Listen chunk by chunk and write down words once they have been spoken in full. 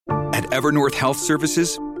At Evernorth Health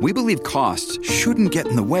Services, we believe costs shouldn't get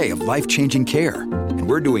in the way of life-changing care, and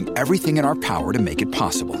we're doing everything in our power to make it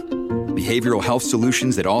possible. Behavioral health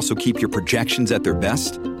solutions that also keep your projections at their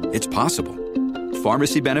best? It's possible.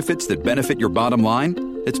 Pharmacy benefits that benefit your bottom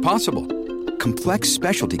line? It's possible. Complex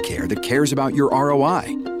specialty care that cares about your ROI?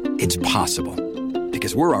 It's possible.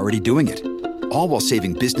 Because we're already doing it. All while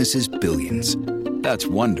saving businesses billions. That's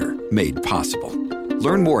Wonder made possible.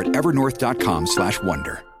 Learn more at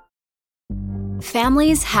evernorth.com/wonder.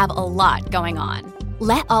 Families have a lot going on.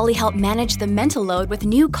 Let Ollie help manage the mental load with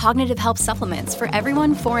new cognitive help supplements for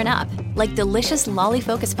everyone 4 and up, like delicious Lolly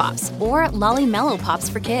Focus Pops or Lolly Mellow Pops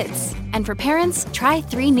for kids. And for parents, try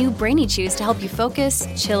 3 new Brainy Chews to help you focus,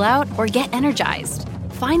 chill out, or get energized.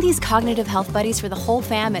 Find these cognitive health buddies for the whole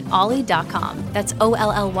fam at ollie.com. That's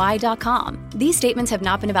OLLY.com. These statements have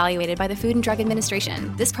not been evaluated by the Food and Drug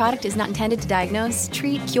Administration. This product is not intended to diagnose,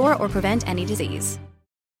 treat, cure, or prevent any disease.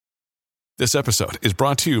 This episode is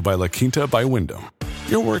brought to you by La Quinta by Wyndham.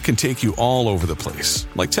 Your work can take you all over the place,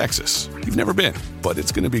 like Texas. You've never been, but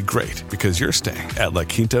it's going to be great because you're staying at La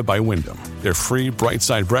Quinta by Wyndham. Their free Bright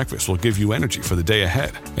Side breakfast will give you energy for the day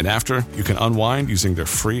ahead. And after, you can unwind using their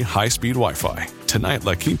free high-speed Wi-Fi. Tonight,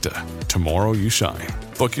 La Quinta. Tomorrow, you shine.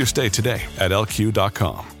 Book your stay today at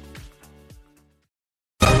LQ.com.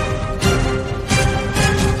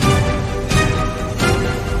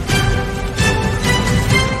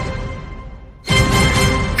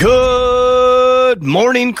 Good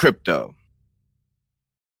morning, crypto.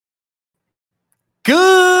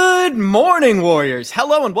 Good morning, Warriors.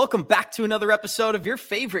 Hello, and welcome back to another episode of your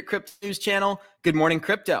favorite crypto news channel, Good Morning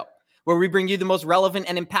Crypto, where we bring you the most relevant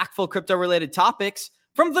and impactful crypto-related topics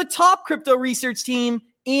from the top crypto research team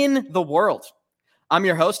in the world. I'm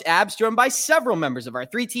your host, Abs, joined by several members of our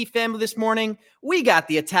 3T family this morning. We got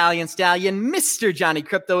the Italian stallion, Mr. Johnny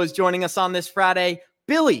Crypto, is joining us on this Friday.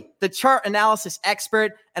 Billy, the chart analysis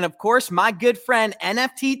expert, and of course, my good friend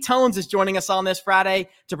NFT Tones is joining us on this Friday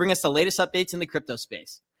to bring us the latest updates in the crypto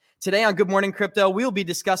space. Today on Good Morning Crypto, we'll be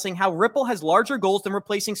discussing how Ripple has larger goals than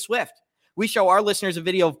replacing Swift. We show our listeners a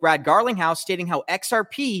video of Brad Garlinghouse stating how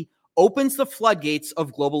XRP opens the floodgates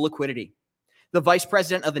of global liquidity. The vice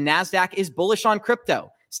president of the Nasdaq is bullish on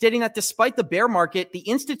crypto, stating that despite the bear market, the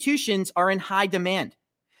institutions are in high demand.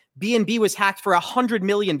 BNB was hacked for $100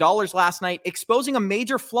 million last night, exposing a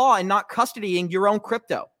major flaw in not custodying your own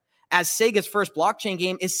crypto, as Sega's first blockchain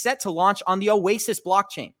game is set to launch on the Oasis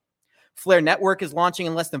blockchain. Flare Network is launching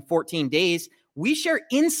in less than 14 days. We share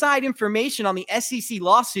inside information on the SEC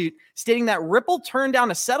lawsuit stating that Ripple turned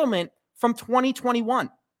down a settlement from 2021.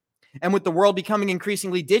 And with the world becoming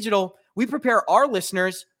increasingly digital, we prepare our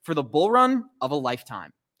listeners for the bull run of a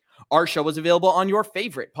lifetime. Our show is available on your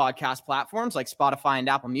favorite podcast platforms like Spotify and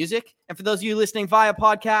Apple Music. And for those of you listening via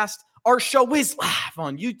podcast, our show is live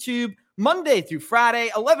on YouTube Monday through Friday,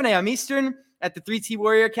 11 a.m. Eastern at the 3T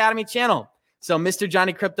Warrior Academy channel. So, Mr.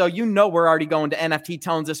 Johnny Crypto, you know we're already going to NFT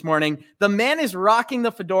Tones this morning. The man is rocking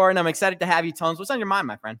the fedora, and I'm excited to have you, Tones. What's on your mind,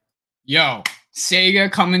 my friend? Yo, Sega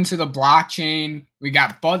coming to the blockchain. We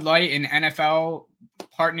got Bud Light and NFL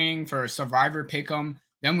partnering for Survivor Pick'em.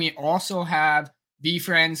 Then we also have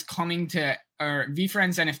VFriends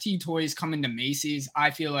NFT toys coming to Macy's.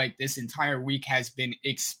 I feel like this entire week has been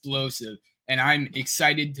explosive, and I'm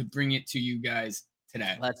excited to bring it to you guys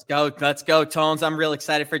today. Let's go, Tones. I'm real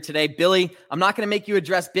excited for today. Billy, I'm not going to make you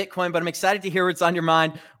address Bitcoin, but I'm excited to hear what's on your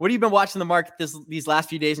mind. What have you been watching the market these last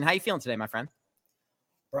few days, and how you feeling today, my friend?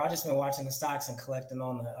 Bro, I just been watching the stocks and collecting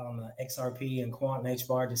on the XRP and Quant and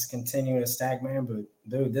HBAR, just continuing to stack, man. But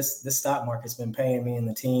dude, this stock market's been paying me and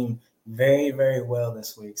the team very, very well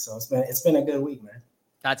this week. So it's been a good week, man.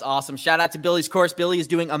 That's awesome. Shout out to Billy's course. Billy is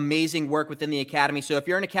doing amazing work within the Academy. So if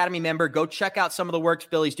you're an Academy member, go check out some of the work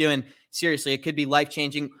Billy's doing. Seriously, it could be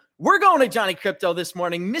life-changing. We're going to Johnny Crypto this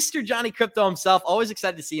morning. Mr. Johnny Crypto himself. Always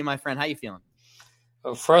excited to see you, my friend. How you feeling?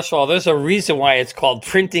 Well, first of all, there's a reason why it's called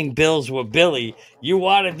Printing Bills with Billy. You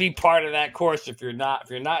want to be part of that course. If you're not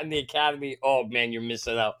in the Academy, oh man, you're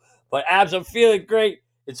missing out. But Abs, I'm feeling great.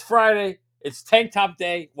 It's Friday. It's tank top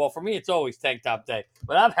day. Well, for me, it's always tank top day.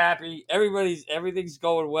 But I'm happy. Everything's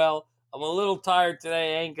going well. I'm a little tired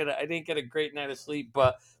today. I didn't get a great night of sleep.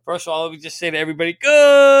 But first of all, let me just say to everybody,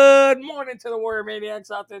 good morning to the Warrior Maniacs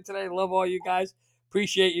out there today. Love all you guys.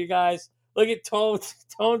 Appreciate you guys. Look at Tones.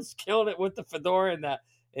 Tones killed it with the fedora and that.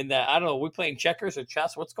 I don't know. We playing checkers or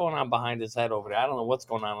chess? What's going on behind his head over there? I don't know what's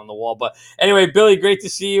going on the wall. But anyway, Billy, great to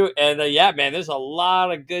see you. And yeah, man, there's a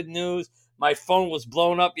lot of good news. My phone was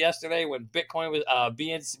blown up yesterday when Bitcoin was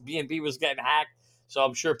BNB was getting hacked. So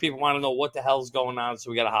I'm sure people want to know what the hell's going on. So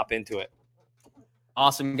we got to hop into it.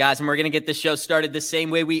 Awesome, guys. And we're going to get this show started the same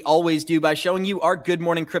way we always do by showing you our Good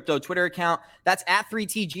Morning Crypto Twitter account. That's at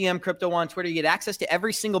 3TGM Crypto on Twitter. You get access to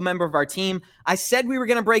every single member of our team. I said we were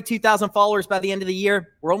going to break 2,000 followers by the end of the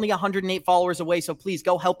year. We're only 108 followers away, so please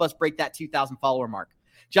go help us break that 2,000 follower mark.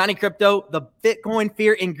 Johnny Crypto, the Bitcoin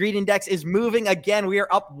Fear and Greed Index is moving again. We are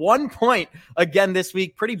up 1 point again this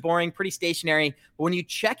week. Pretty boring, pretty stationary. But when you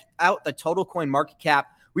check out the total coin market cap,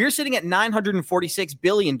 we are sitting at $946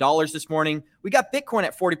 billion this morning. We got Bitcoin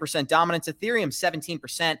at 40% dominance, Ethereum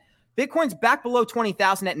 17%. Bitcoin's back below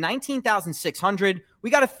 20,000 at 19,600. We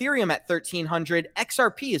got Ethereum at 1,300.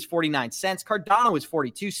 XRP is 49 cents. Cardano is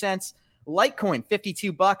 42 cents. Litecoin,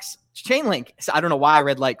 $52. Chainlink, I don't know why I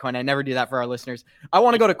read Litecoin. I never do that for our listeners. I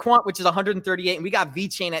want to go to Quant, which is 138, and we got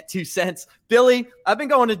VeChain at 2 cents. Billy, I've been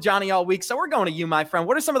going to Johnny all week, so we're going to you, my friend.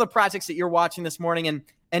 What are some of the projects that you're watching this morning?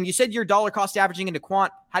 And you said you're dollar cost averaging into Quant.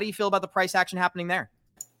 How do you feel about the price action happening there?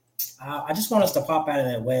 I just want us to pop out of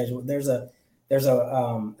that wedge. There's a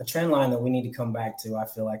trend line that we need to come back to. I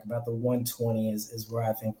feel like about the 120 is where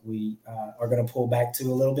I think we are going to pull back to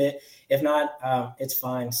a little bit. If not, it's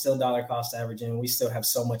fine. Still dollar cost averaging. We still have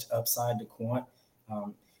so much upside to Quant.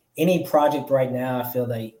 Any project right now, I feel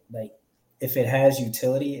like if it has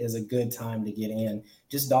utility, is a good time to get in.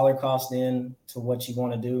 Just dollar cost in to what you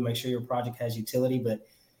want to do. Make sure your project has utility, but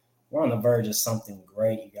we're on the verge of something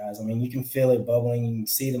great, you guys. I mean, you can feel it bubbling. You can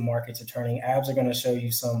see the markets are turning. Abs are going to show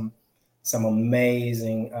you some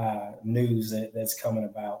amazing news that's coming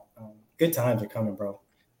about. Good times are coming, bro.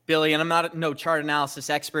 Billy, and I'm not no chart analysis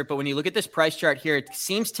expert, but when you look at this price chart here, it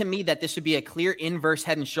seems to me that this would be a clear inverse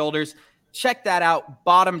head and shoulders. Check that out,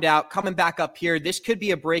 bottomed out, coming back up here. This could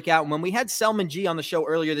be a breakout. And when we had Selman G on the show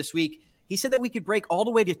earlier this week, he said that we could break all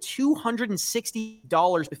the way to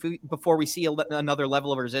 $260 before we see another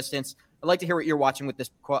level of resistance. I'd like to hear what you're watching with this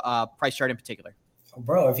price chart in particular.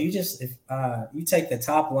 Bro, if you take the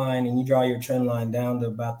top line and you draw your trend line down to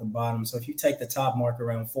about the bottom. So if you take the top mark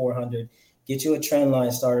around 400, get you a trend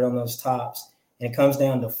line started on those tops, and it comes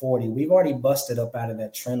down to 40. We've already busted up out of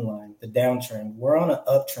that trend line, the downtrend. We're on an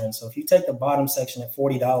uptrend. So if you take the bottom section at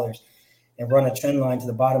 $40 and run a trend line to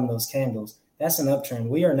the bottom of those candles, that's an uptrend.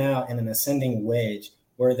 We are now in an ascending wedge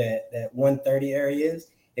where that 130 area is.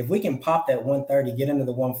 If we can pop that 130, get into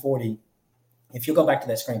the 140, if you go back to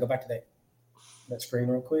that screen, go back to that screen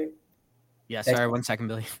real quick. Yeah, sorry, 1 second,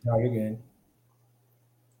 Billy. No, you're good.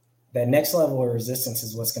 That next level of resistance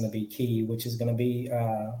is what's going to be key, which is going to be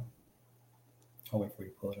I'll wait for you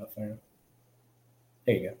to pull it up there.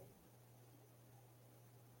 There you go.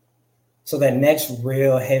 So that next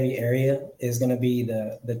real heavy area is going to be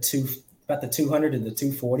about the 200 to the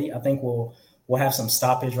 240. I think we'll have some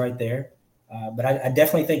stoppage right there. But I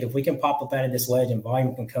definitely think if we can pop up out of this wedge and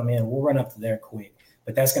volume can come in, we'll run up to there quick.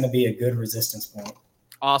 But that's going to be a good resistance point.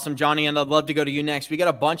 Awesome, Johnny, and I'd love to go to you next. We got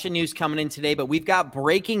a bunch of news coming in today, but we've got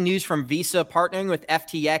breaking news from Visa partnering with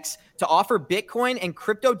FTX to offer Bitcoin and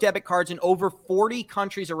crypto debit cards in over 40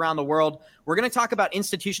 countries around the world. We're going to talk about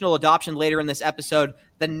institutional adoption later in this episode.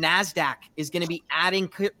 The Nasdaq is going to be adding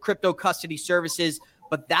crypto custody services,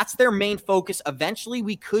 but that's their main focus. Eventually,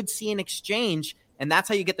 we could see an exchange, and that's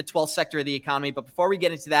how you get the 12th sector of the economy. But before we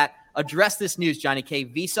get into that, address this news, Johnny K.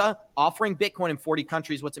 Visa offering Bitcoin in 40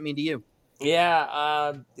 countries. What's it mean to you?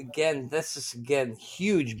 Yeah, again, this is,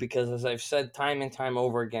 huge because, as I've said time and time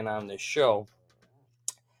over again on this show,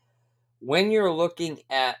 when you're looking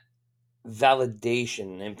at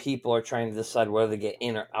validation and people are trying to decide whether to get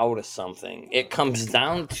in or out of something, it comes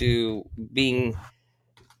down to being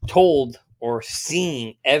told or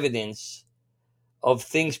seeing evidence of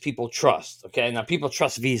things people trust. Okay, now people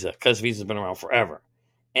trust Visa because Visa's been around forever.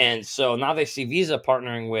 And so now they see Visa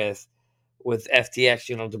partnering with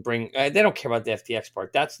FTX, to bring, they don't care about the FTX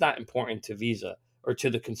part. That's not important to Visa or to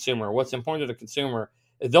the consumer. What's important to the consumer,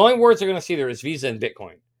 the only words they're going to see there is Visa and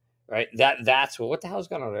Bitcoin, right? That's what the hell's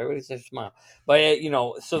going on there? Everybody says smile. But,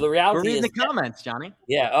 so the reality We're reading is the comments, Johnny.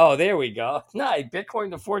 Yeah. Oh, there we go. Nice. Bitcoin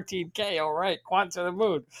to 14K. All right. Quant to the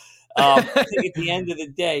moon. I think at the end of the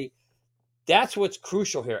day, that's what's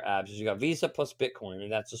crucial here, Abs, is you got Visa plus Bitcoin,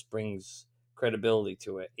 and that just brings credibility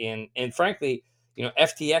to it. And frankly,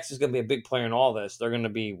 FTX is going to be a big player in all this. They're going to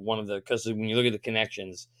be one of because when you look at the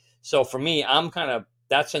connections. So for me,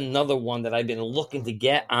 that's another one that I've been looking to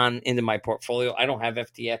get into my portfolio. I don't have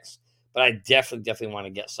FTX, but I definitely want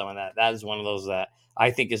to get some of that. That is one of those that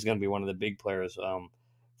I think is going to be one of the big players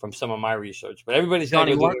from some of my research. But everybody's got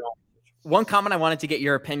to go do their own research. One comment I wanted to get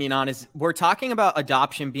your opinion on is we're talking about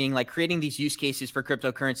adoption being like creating these use cases for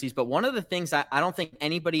cryptocurrencies. But one of the things I don't think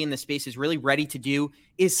anybody in the space is really ready to do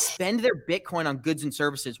is spend their Bitcoin on goods and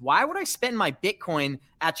services. Why would I spend my Bitcoin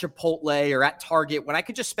at Chipotle or at Target when I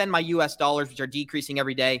could just spend my US dollars, which are decreasing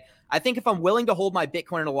every day? I think if I'm willing to hold my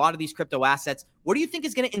Bitcoin in a lot of these crypto assets, what do you think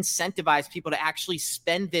is going to incentivize people to actually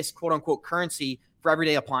spend this quote unquote currency for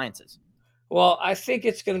everyday appliances? Well, I think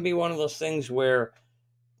it's going to be one of those things where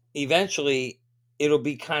eventually it'll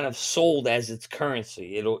be kind of sold as its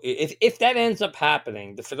currency. If that ends up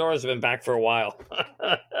happening, the fedoras have been back for a while.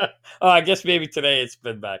 I guess maybe today it's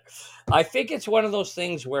been back. I think it's one of those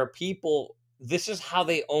things where this is how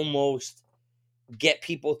they almost get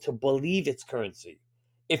people to believe it's currency.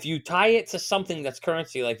 If you tie it to something that's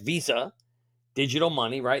currency, like Visa, digital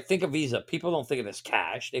money, right? Think of Visa. People don't think of it as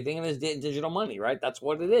cash. They think of it as digital money, right? That's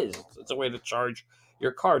what it is. It's a way to charge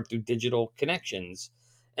your card through digital connections.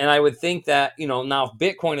 And I would think that, now if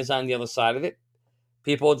Bitcoin is on the other side of it,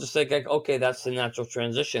 people will just think like, okay, that's the natural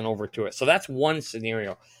transition over to it. So that's one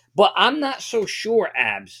scenario. But I'm not so sure,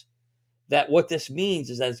 Abs, that what this means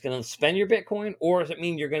is that it's going to spend your Bitcoin, or does it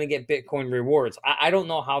mean you're going to get Bitcoin rewards? I don't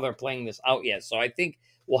know how they're playing this out yet. So I think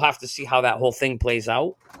we'll have to see how that whole thing plays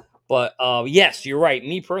out. But yes, you're right.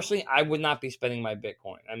 Me personally, I would not be spending my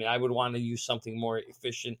Bitcoin. I mean, I would want to use something more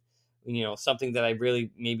efficient, something that I really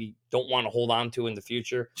maybe don't want to hold on to in the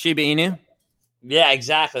future. Shiba Inu? Yeah,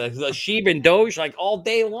 exactly. Like the Shiba and Doge, like all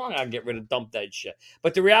day long, I'll get rid of dump that shit.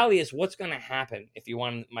 But the reality is what's going to happen, if you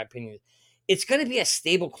want my opinion, it's going to be a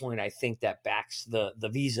stable coin, I think, that backs the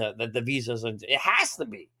Visa, the Visas. It has to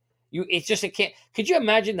be. It can't. Could you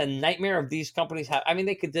imagine the nightmare of these companies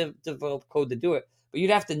they could develop code to do it, but you'd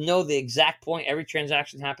have to know the exact point every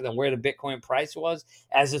transaction happened and where the Bitcoin price was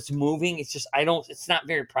as it's moving. It's not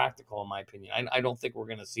very practical in my opinion. I don't think we're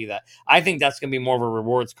going to see that. I think that's going to be more of a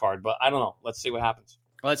rewards card, but I don't know. Let's see what happens.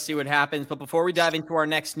 Let's see what happens. But before we dive into our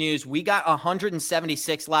next news, we got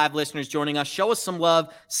 176 live listeners joining us. Show us some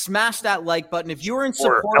love. Smash that like button. If you're in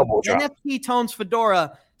support of NFT Tones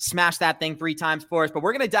Fedora, smash that thing 3 times for us. But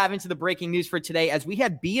we're going to dive into the breaking news for today as we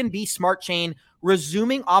had BNB Smart Chain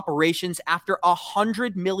resuming operations after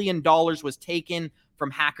 $100 million was taken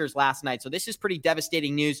from hackers last night. So this is pretty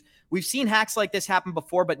devastating news. We've seen hacks like this happen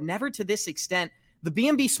before, but never to this extent. The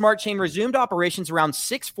BNB Smart Chain resumed operations around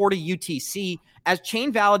 6:40 UTC as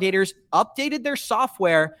chain validators updated their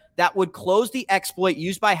software that would close the exploit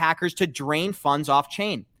used by hackers to drain funds off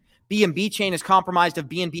chain. BNB Chain is comprised of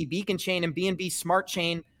BNB Beacon Chain and BNB Smart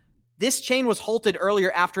Chain. This chain was halted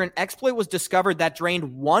earlier after an exploit was discovered that drained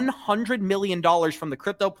 $100 million from the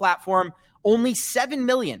crypto platform. Only $7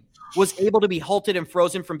 million was able to be halted and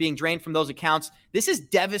frozen from being drained from those accounts. This is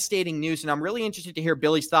devastating news, and I'm really interested to hear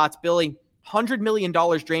Billy's thoughts. Billy, $100 million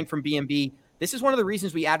drained from BNB. This is one of the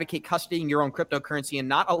reasons we advocate custodying your own cryptocurrency and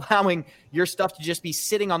not allowing your stuff to just be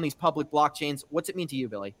sitting on these public blockchains. What's it mean to you,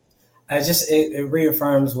 Billy? It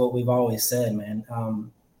reaffirms what we've always said,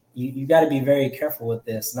 man. You got to be very careful with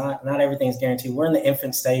this. Not everything's guaranteed. We're in the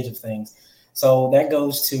infant stage of things. So that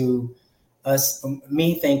goes to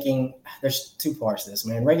me thinking there's 2 parts to this,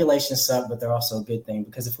 man. Regulations suck, but they're also a good thing,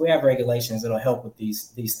 because if we have regulations, it'll help with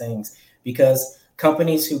these things, because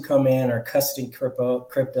companies who come in or custody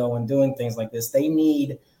crypto and doing things like this, they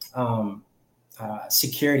need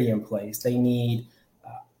security in place. They need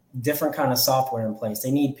different kind of software in place.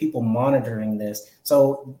 They need people monitoring this.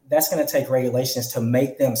 So that's going to take regulations to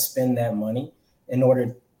make them spend that money in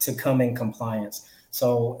order to come in compliance.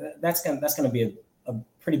 So that's going to be a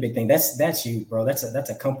pretty big thing. That's huge, bro. That's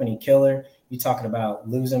a company killer. You're talking about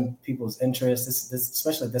losing people's interest, this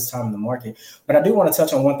especially at this time in the market. But I do want to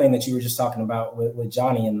touch on one thing that you were just talking about with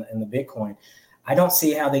Johnny and the Bitcoin. I don't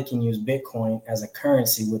see how they can use Bitcoin as a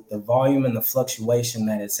currency with the volume and the fluctuation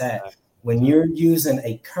that it's at. When you're using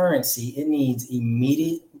a currency, it needs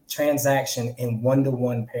immediate transaction in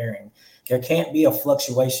 1-to-1 pairing. There can't be a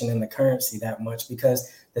fluctuation in the currency that much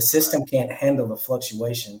because the system can't handle the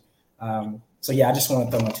fluctuation. So yeah, I just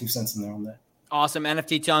want to throw my 2 cents in there on that. Awesome.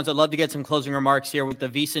 NFT Jones, I'd love to get some closing remarks here with the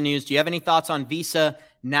Visa news. Do you have any thoughts on Visa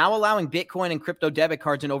now allowing Bitcoin and crypto debit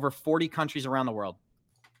cards in over 40 countries around the world?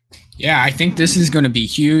 Yeah, I think this is going to be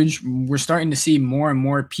huge. We're starting to see more and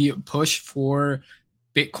more push for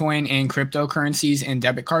Bitcoin and cryptocurrencies and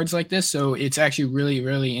debit cards like this. So it's actually really,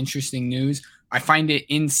 really interesting news. I find it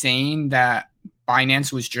insane that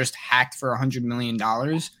Binance was just hacked for $100 million.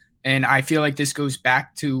 And I feel like this goes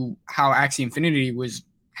back to how Axie Infinity was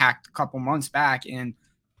hacked a couple months back. And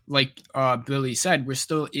like Billy said, we're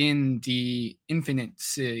still in the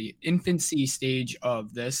infancy stage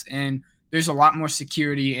of this. And there's a lot more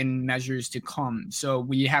security and measures to come. So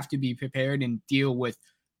we have to be prepared and deal with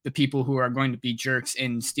the people who are going to be jerks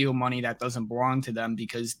and steal money that doesn't belong to them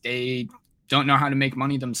because they don't know how to make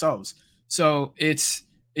money themselves. So it's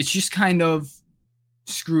just kind of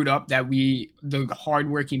screwed up that the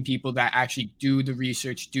hardworking people that actually do the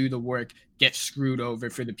research, do the work, get screwed over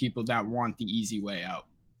for the people that want the easy way out.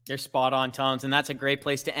 You're spot on, Tones, and that's a great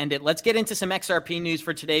place to end it. Let's get into some XRP news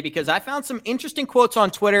for today because I found some interesting quotes on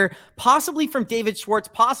Twitter, possibly from David Schwartz,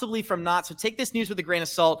 possibly from not. So take this news with a grain of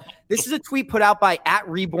salt. This is a tweet put out by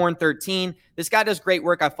 @Reborn13. This guy does great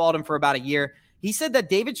work. I followed him for about a year. He said that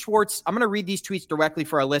David Schwartz, I'm going to read these tweets directly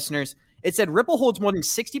for our listeners. It said Ripple holds more than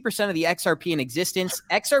 60% of the XRP in existence.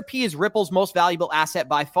 XRP is Ripple's most valuable asset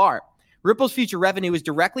by far. Ripple's future revenue is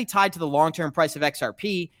directly tied to the long-term price of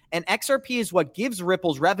XRP, and XRP is what gives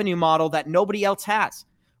Ripple's revenue model that nobody else has.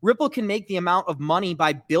 Ripple can make the amount of money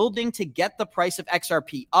by building to get the price of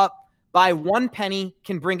XRP up by 1 penny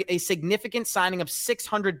can bring a significant signing of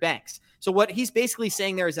 600 banks. So what he's basically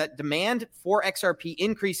saying there is that demand for XRP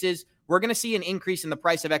increases. We're going to see an increase in the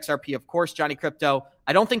price of XRP, of course, Johnny Crypto.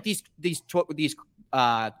 I don't think these tweets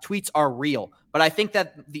are real, but I think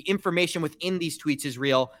that the information within these tweets is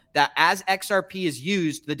real, that as XRP is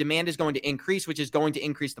used, the demand is going to increase, which is going to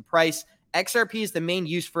increase the price. XRP is the main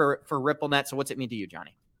use for RippleNet. So what's it mean to you,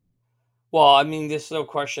 Johnny? Well, I mean, there's no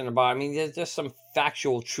question about it. I mean, there's just some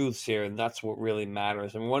factual truths here, and that's what really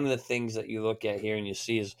matters. And one of the things that you look at here and you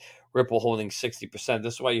see is Ripple holding 60%.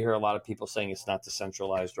 This is why you hear a lot of people saying it's not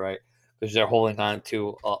decentralized, right? Because they're holding on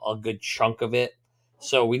to a good chunk of it.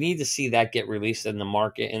 So we need to see that get released in the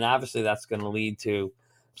market. And obviously that's going to lead to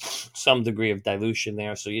some degree of dilution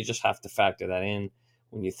there. So you just have to factor that in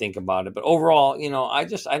when you think about it. But overall, you know, I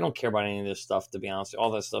don't care about any of this stuff, to be honest. All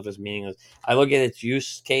that stuff is meaningless. I look at its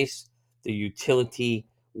use case, the utility,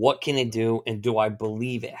 what can it do? And do I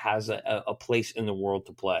believe it has a place in the world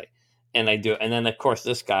to play? And I do. And then of course,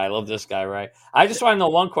 this guy, I love this guy, right? I just want to know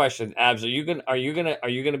one question, Abs. Are you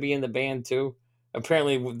gonna be in the band too?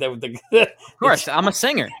 Apparently, of course, I'm a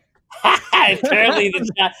singer. Apparently, the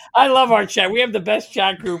chat. I love our chat. We have the best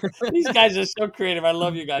chat group. These guys are so creative. I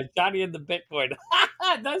love you guys. Johnny and the Bitcoin.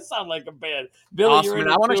 It does sound like a band. Billy, awesome.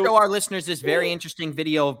 And I want to show our listeners this very interesting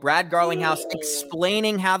video of Brad Garlinghouse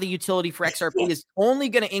explaining how the utility for XRP is only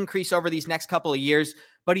going to increase over these next couple of years.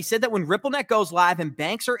 But he said that when RippleNet goes live and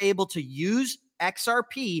banks are able to use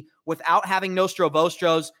XRP without having Nostro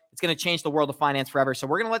Vostros, it's going to change the world of finance forever. So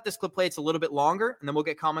we're going to let this clip play. It's a little bit longer, and then we'll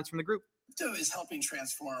get comments from the group. Crypto is helping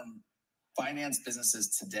transform finance businesses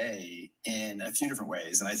today in a few different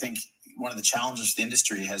ways. And I think one of the challenges for the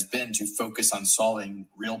industry has been to focus on solving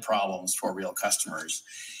real problems for real customers.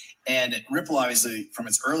 And Ripple, obviously, from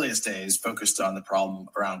its earliest days, focused on the problem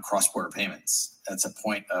around cross-border payments. That's a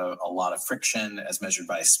point of a lot of friction as measured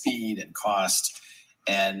by speed and cost.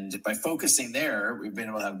 And by focusing there, we've been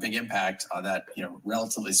able to have a big impact on that,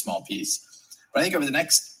 relatively small piece. But I think over the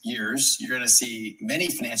next years, you're going to see many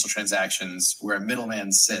financial transactions where a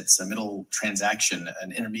middleman sits, a middle transaction,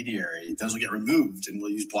 an intermediary. Those will get removed, and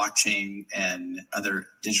we'll use blockchain and other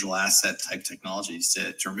digital asset type technologies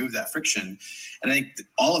to remove that friction. And I think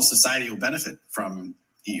all of society will benefit from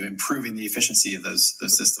improving the efficiency of those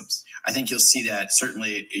systems. I think you'll see that.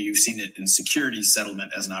 Certainly, you've seen it in securities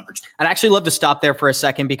settlement as an opportunity. I'd actually love to stop there for a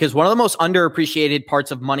second because one of the most underappreciated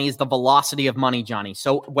parts of money is the velocity of money, Johnny.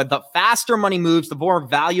 So when the faster money moves, the more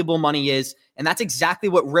valuable money is. And that's exactly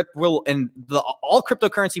what Ripple and all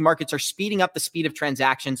cryptocurrency markets are speeding up the speed of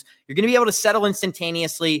transactions. You're going to be able to settle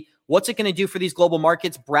instantaneously. What's it going to do for these global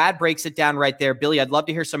markets? Brad breaks it down right there. Billy, I'd love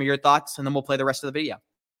to hear some of your thoughts, and then we'll play the rest of the video.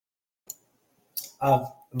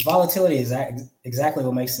 Volatility is exactly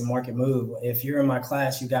what makes the market move. If you're in my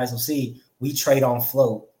class, you guys will see we trade on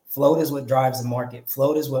float. Float is what drives the market.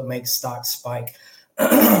 Float is what makes stocks spike.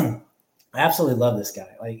 I absolutely love this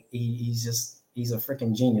guy. Like he's a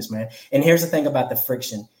freaking genius, man. And here's the thing about the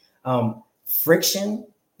friction. Friction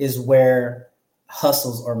is where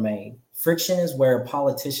hustles are made. Friction is where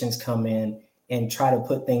politicians come in and try to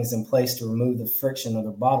put things in place to remove the friction or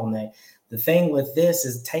the bottleneck. The thing with this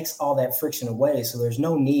is it takes all that friction away. So there's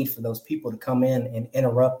no need for those people to come in and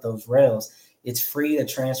interrupt those rails. It's free to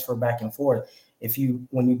transfer back and forth.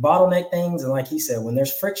 When you bottleneck things, and like he said, when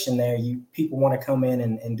there's friction there, people want to come in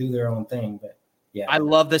and do their own thing. But yeah. I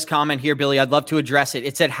love this comment here, Billy. I'd love to address it.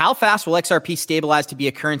 It said, how fast will XRP stabilize to be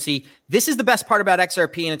a currency? This is the best part about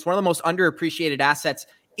XRP, and it's one of the most underappreciated assets.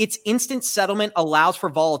 Its instant settlement allows for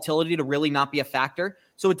volatility to really not be a factor.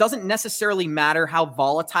 So it doesn't necessarily matter how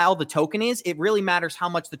volatile the token is. It really matters how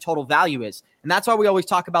much the total value is. And that's why we always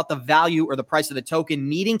talk about the value or the price of the token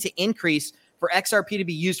needing to increase for XRP to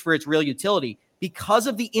be used for its real utility. Because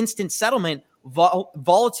of the instant settlement,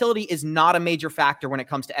 volatility is not a major factor when it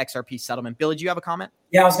comes to XRP settlement. Billy, do you have a comment?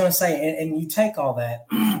 Yeah, I was going to say, and you take all that,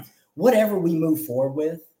 whatever we move forward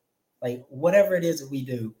with, like whatever it is that we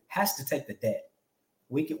do, has to take the debt.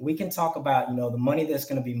 We can talk about, the money that's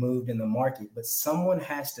going to be moved in the market, but someone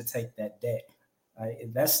has to take that debt.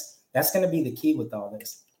 That's going to be the key with all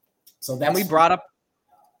this. So that's, and we brought up.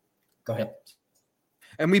 Go ahead.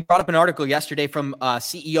 And we brought up an article yesterday from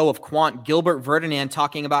CEO of Quant, Gilbert Verdinan,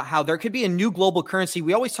 talking about how there could be a new global currency.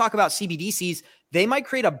 We always talk about CBDCs. They might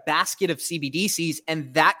create a basket of CBDCs,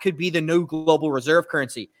 and that could be the new global reserve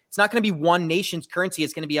currency. It's not going to be one nation's currency.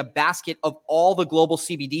 It's going to be a basket of all the global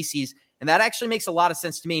CBDCs. And that actually makes a lot of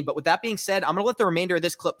sense to me. But with that being said, I'm going to let the remainder of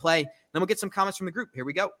this clip play. Then we'll get some comments from the group. Here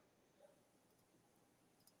we go.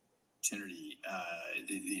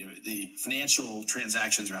 The financial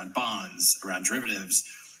transactions around bonds, around derivatives,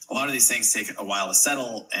 a lot of these things take a while to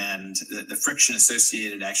settle, and the friction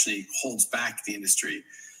associated actually holds back the industry.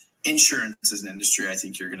 Insurance is an industry I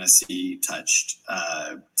think you're going to see touched.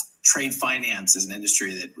 Trade finance is an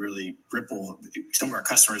industry that really Ripple, some of our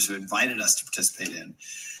customers have invited us to participate in.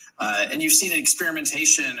 And you've seen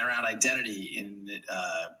experimentation around identity in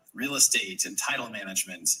real estate and title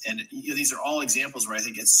management. And these are all examples where I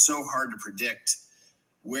think it's so hard to predict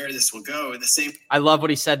where this will go. And the same. I love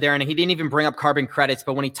what he said there. And he didn't even bring up carbon credits,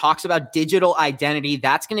 but when he talks about digital identity,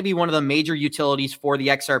 that's going to be one of the major utilities for the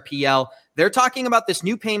XRPL. They're talking about this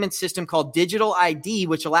new payment system called Digital ID,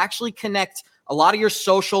 which will actually connect a lot of your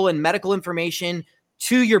social and medical information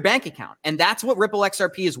to your bank account. And that's what Ripple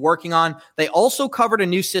XRP is working on. They also covered a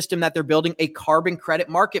new system that they're building, a carbon credit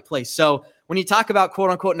marketplace. So when you talk about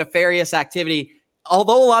quote unquote nefarious activity,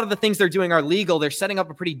 although a lot of the things they're doing are legal, they're setting up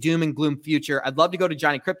a pretty doom and gloom future. I'd love to go to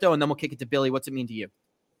Johnny Crypto and then we'll kick it to Billy. What's it mean to you?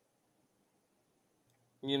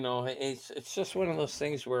 It's just one of those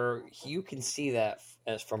things where you can see that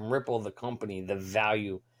as from Ripple, the company, the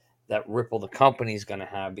value that Ripple, the company, is going to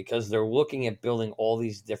have, because they're looking at building all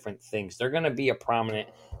these different things. They're going to be a prominent,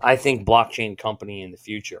 I think, blockchain company in the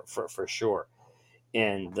future for sure.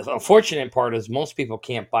 And the unfortunate part is most people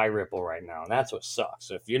can't buy Ripple right now, and that's what sucks.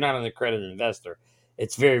 So if you're not an accredited investor,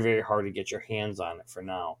 it's very, very hard to get your hands on it for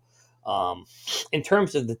now. In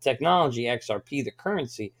terms of the technology, XRP, the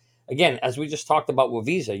currency, again, as we just talked about with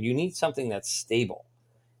Visa, you need something that's stable.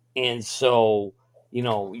 And so,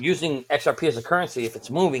 using XRP as a currency, if it's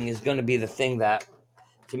moving, is going to be the thing that,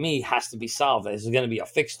 to me, has to be solved. Is it going to be a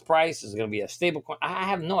fixed price? Is it going to be a stable coin? I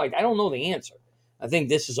have no idea. I don't know the answer. I think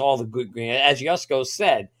this is all the good. As Yusko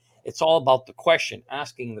said, it's all about the question,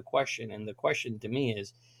 asking the question. And the question to me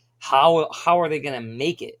is, how are they going to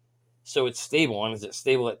make it so it's stable? And is it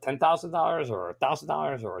stable at $10,000 or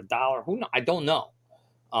 $1,000 or $1? Who knows? I don't know.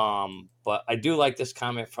 But I do like this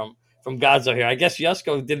comment from Godzo here. I guess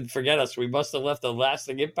Yusko didn't forget us. We must have left a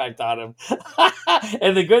lasting impact on him.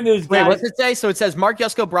 And the good news, guys. Wait, what's it say? So it says, Mark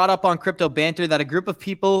Yusko brought up on Crypto Banter that a group of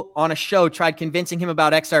people on a show tried convincing him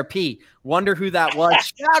about XRP. Wonder who that was.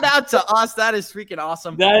 Shout out to us. That is freaking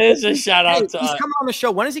awesome. That is a shout out to us. He's coming on the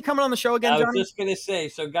show. When is he coming on the show again, Johnny? I was just going to say,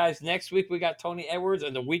 so guys, next week we got Tony Edwards,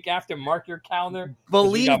 and the week after, mark your calendar.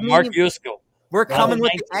 Believe me, Mark Yusko. We're coming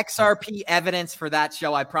with the XRP evidence for that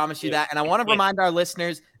show. I promise you that. And I want to remind our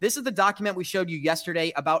listeners, this is the document we showed you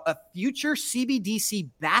yesterday about a future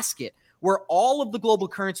CBDC basket where all of the global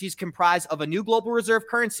currencies comprise of a new global reserve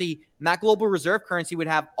currency. And that global reserve currency would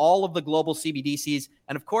have all of the global CBDCs.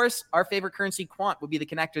 And of course, our favorite currency, Quant, would be the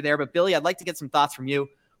connector there. But Billy, I'd like to get some thoughts from you.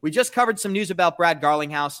 We just covered some news about Brad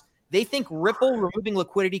Garlinghouse. They think Ripple removing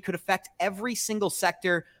liquidity could affect every single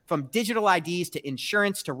sector, from digital IDs to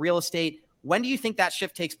insurance to real estate. When do you think that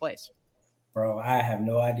shift takes place? Bro, I have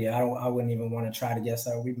no idea. I wouldn't even want to try to guess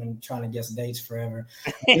that. We've been trying to guess dates forever.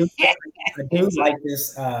 I do like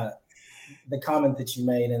this, the comment that you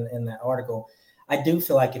made in that article. I do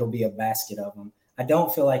feel like it'll be a basket of them. I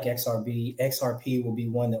don't feel like XRP will be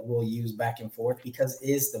one that we'll use back and forth, because it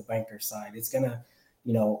is the banker side. It's going to,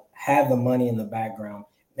 have the money in the background.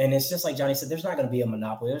 And it's just like Johnny said, there's not going to be a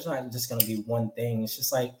monopoly. There's not just going to be one thing. It's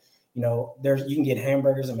just like, you can get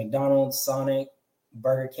hamburgers at McDonald's, Sonic,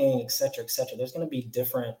 Burger King, et cetera, et cetera. There's going to be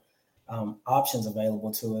different options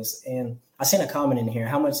available to us. And I seen a comment in here.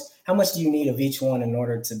 How much do you need of each one in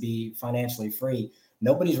order to be financially free?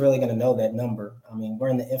 Nobody's really going to know that number. I mean, we're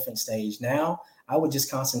in the infant stage now. I would just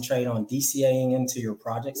concentrate on DCAing into your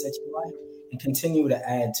projects that you like and continue to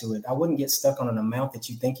add to it. I wouldn't get stuck on an amount that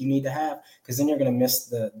you think you need to have, because then you're going to miss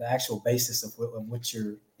the actual basis of what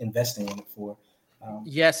you're investing in it for.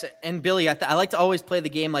 Yes. And Billy, I like to always play the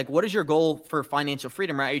game. Like, what is your goal for financial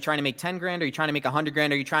freedom, right? Are you trying to make 10 grand? Are you trying to make 100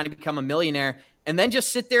 grand? Are you trying to become a millionaire? and then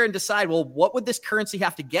just sit there and decide, well, what would this currency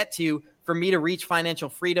have to get to for me to reach financial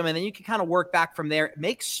freedom? And then you can kind of work back from there.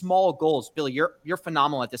 Make small goals. Billy, you're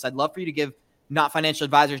phenomenal at this. I'd love for you to give not financial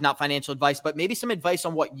advisors, not financial advice, but maybe some advice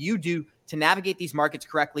on what you do to navigate these markets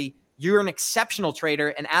correctly. You're an exceptional trader.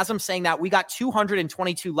 And as I'm saying that, we got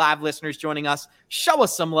 222 live listeners joining us. Show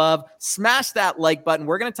us some love. Smash that like button.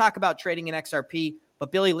 We're going to talk about trading in XRP.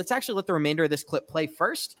 But Billy, let's actually let the remainder of this clip play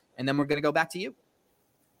first, and then we're going to go back to you.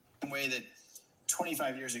 The way that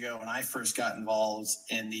 25 years ago, when I first got involved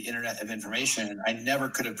in the Internet of Information, I never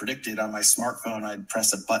could have predicted on my smartphone I'd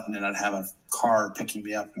press a button and I'd have a car picking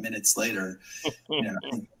me up minutes later.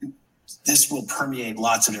 This will permeate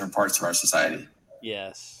lots of different parts of our society.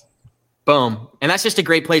 Yes. Boom. And that's just a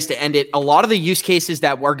great place to end it. A lot of the use cases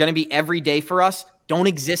that are going to be every day for us don't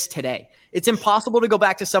exist today. It's impossible to go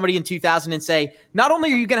back to somebody in 2000 and say, not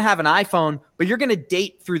only are you going to have an iPhone, but you're going to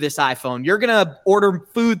date through this iPhone. You're going to order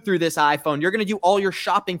food through this iPhone. You're going to do all your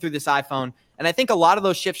shopping through this iPhone. And I think a lot of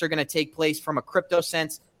those shifts are going to take place from a crypto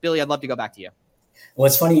sense. Billy, I'd love to go back to you. Well,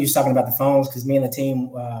 it's funny you was talking about the phones because me and the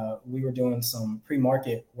team, we were doing some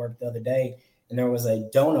pre-market work the other day, and there was a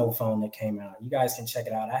Dono phone that came out. You guys can check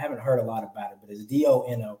it out. I haven't heard a lot about it, but it's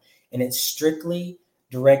Dono, and it's strictly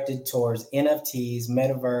directed towards NFTs,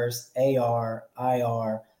 metaverse, AR,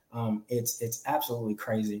 IR. It's absolutely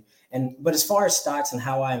crazy. But as far as stocks and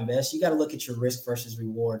how I invest, you got to look at your risk versus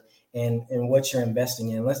reward and what you're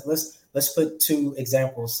investing in. Let's put two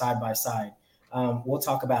examples side by side. We'll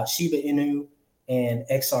talk about Shiba Inu and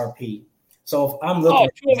XRP. So if I'm looking,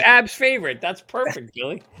 two of Ab's favorite. That's perfect,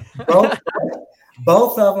 Billy.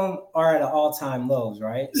 Both of them are at all-time lows,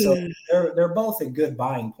 right? So they're both at good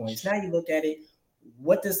buying points. Now you look at it.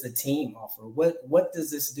 What does the team offer? What does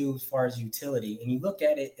this do as far as utility? And you look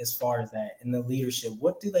at it as far as that and the leadership.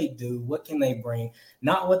 What do they do? What can they bring?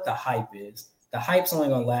 Not what the hype is. The hype's only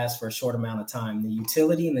going to last for a short amount of time. The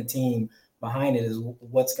utility and the team behind it is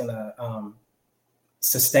what's going to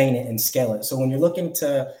sustain it and scale it. So when you're looking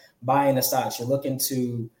to buy into stocks, you're looking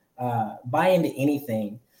to buy into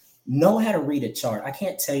anything, know how to read a chart. I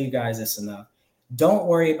can't tell you guys this enough. Don't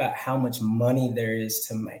worry about how much money there is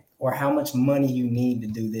to make or how much money you need to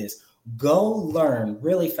do this. Go learn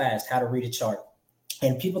really fast how to read a chart.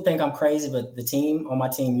 And people think I'm crazy, but the team on my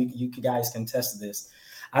team, you guys can test this.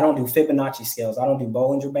 I don't do Fibonacci scales. I don't do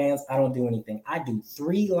Bollinger Bands. I don't do anything. I do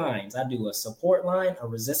 3 lines. I do a support line, a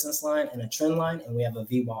resistance line, and a trend line, and we have a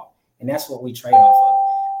VWAP. And that's what we trade off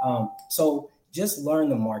of. So just learn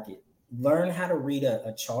the market. Learn how to read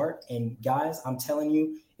a chart. And guys, I'm telling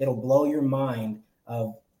you, it'll blow your mind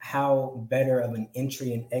of how better of an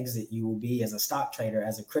entry and exit you will be as a stock trader,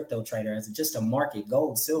 as a crypto trader, as just a market,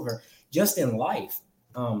 gold, silver, just in life.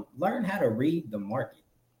 Learn how to read the market.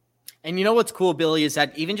 And you know what's cool, Billy, is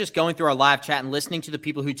that even just going through our live chat and listening to the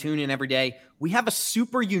people who tune in every day, we have a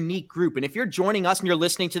super unique group. And if you're joining us and you're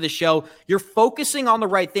listening to the show, you're focusing on the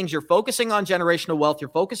right things. You're focusing on generational wealth. You're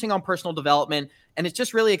focusing on personal development. And it's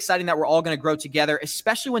just really exciting that we're all going to grow together,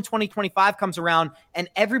 especially when 2025 comes around and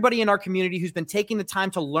everybody in our community who's been taking the time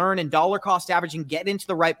to learn and dollar cost average and get into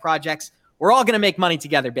the right projects, we're all going to make money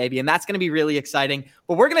together, baby. And that's going to be really exciting.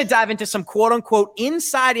 But we're going to dive into some quote unquote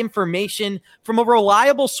inside information from a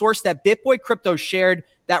reliable source that BitBoy Crypto shared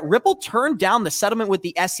that Ripple turned down the settlement with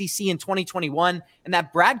the SEC in 2021 and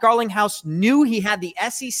that Brad Garlinghouse knew he had the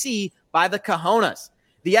SEC by the cojones.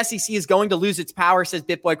 The SEC is going to lose its power, says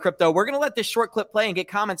BitBoy Crypto. We're going to let this short clip play and get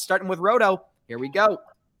comments starting with Roto. Here we go.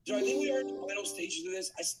 So I think we are in the final stages of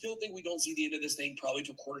this. I still think we don't see the end of this thing probably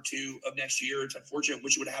till quarter 2 of next year. It's unfortunate.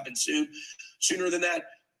 Wish it would have happened sooner than that.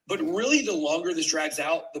 But really, the longer this drags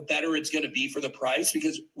out, the better it's going to be for the price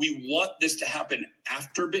because we want this to happen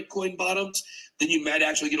after Bitcoin bottoms. Then you might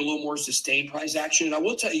actually get a little more sustained price action. And I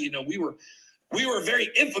will tell you, we were very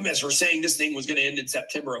infamous for saying this thing was going to end in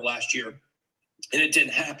September of last year, and it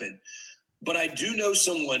didn't happen. But I do know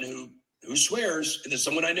someone who swears, and there's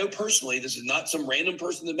someone I know personally, this is not some random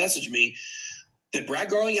person that messaged me, that Brad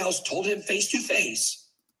Garlinghouse told him face-to-face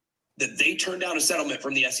that they turned down a settlement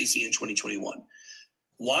from the SEC in 2021.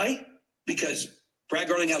 Why? Because Brad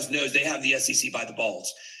Garlinghouse knows they have the SEC by the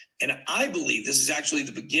balls. And I believe this is actually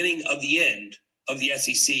the beginning of the end of the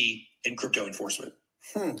SEC and crypto enforcement.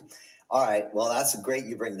 All right. Well, that's great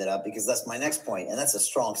you bring that up because that's my next point, and that's a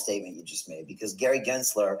strong statement you just made because Gary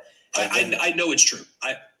Gensler... I know it's true.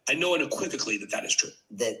 I know unequivocally that is true.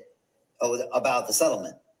 About the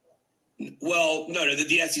settlement? Well, no,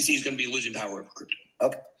 the SEC is going to be losing power over crypto.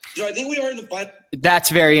 Okay. So I think we are in the final. That's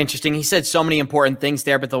very interesting. He said so many important things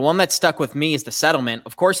there, but the one that stuck with me is the settlement.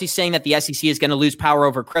 Of course, he's saying that the SEC is going to lose power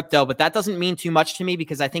over crypto, but that doesn't mean too much to me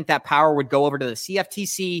because I think that power would go over to the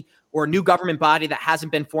CFTC or a new government body that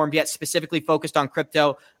hasn't been formed yet, specifically focused on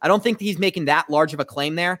crypto. I don't think that he's making that large of a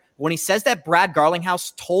claim there. When he says that Brad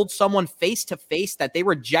Garlinghouse told someone face to face that they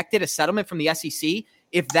rejected a settlement from the SEC,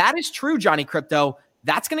 if that is true, Johnny Crypto,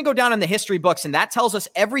 that's going to go down in the history books. And that tells us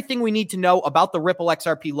everything we need to know about the Ripple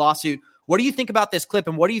XRP lawsuit. What do you think about this clip?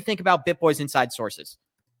 And what do you think about BitBoy's inside sources?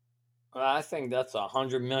 I think that's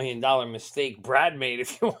 $100 million mistake Brad made.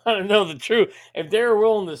 If you want to know the truth, if they were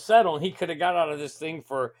willing to settle and he could have got out of this thing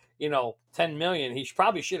for, $10 million, he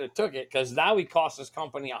probably should have took it, because now he cost his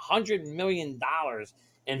company $100 million.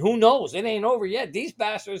 And who knows? It ain't over yet. These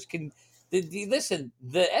bastards can listen.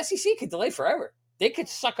 The SEC could delay forever. They could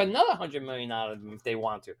suck another $100 million out of them if they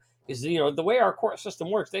want to. Because, the way our court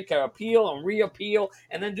system works, they can appeal and reappeal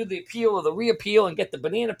and then do the appeal of the reappeal and get the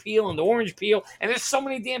banana peel and the orange peel. And there's so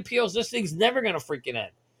many damn peels, this thing's never going to freaking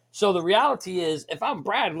end. So the reality is, if I'm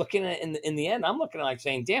Brad looking at it in the end, I'm looking at like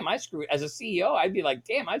saying, damn, I screwed. As a CEO, I'd be like,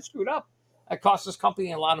 damn, I screwed up. I cost this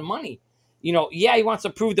company a lot of money. He wants to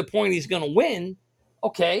prove the point he's going to win.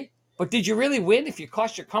 Okay. But did you really win if you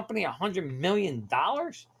cost your company $100 million?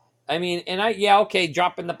 I mean,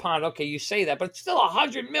 drop in the pond. Okay, you say that, but it's still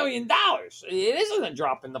 $100 million. It isn't a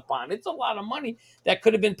drop in the pond. It's a lot of money that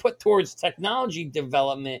could have been put towards technology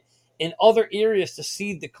development in other areas to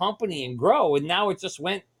seed the company and grow. And now it just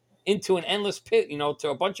went into an endless pit, to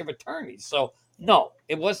a bunch of attorneys. So no,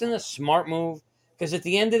 it wasn't a smart move, because at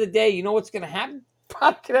the end of the day, you know what's going to happen?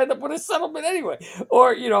 Bob could end up with a settlement anyway.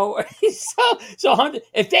 Or, if he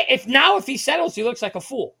settles, he looks like a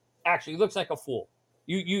fool. Actually, he looks like a fool.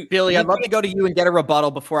 Billy, I'd love to go to you and get a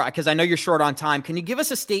rebuttal because I know you're short on time. Can you give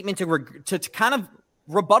us a statement to kind of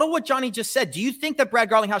rebuttal what Johnny just said? Do you think that Brad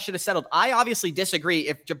Garlinghouse should have settled? I obviously disagree.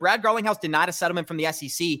 If Brad Garlinghouse denied a settlement from the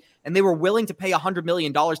SEC and they were willing to pay $100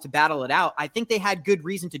 million to battle it out, I think they had good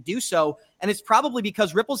reason to do so. And it's probably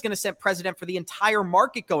because Ripple's going to set precedent for the entire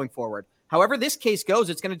market going forward. However this case goes,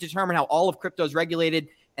 it's going to determine how all of crypto is regulated.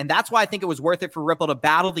 And that's why I think it was worth it for Ripple to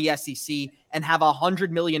battle the SEC and have $100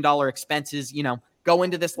 million expenses, go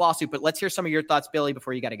into this lawsuit. But let's hear some of your thoughts, Billy,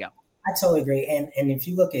 before you got to go. I totally agree. And if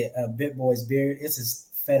you look at BitBoy's beard, it's as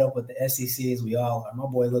fed up with the SEC as we all are. My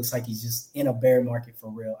boy looks like he's just in a bear market for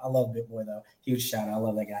real. I love BitBoy, though. Huge shout out. I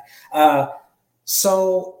love that guy.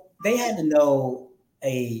 So they had to know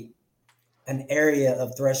an area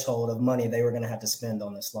of threshold of money they were going to have to spend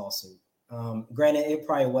on this lawsuit. Granted, it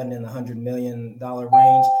probably wasn't in the $100 million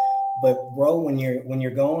range. But bro, when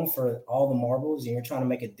you're going for all the marbles and you're trying to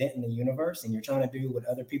make a dent in the universe and you're trying to do what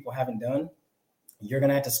other people haven't done, you're going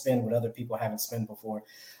to have to spend what other people haven't spent before.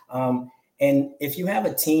 And if you have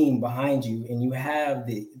a team behind you and you have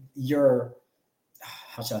your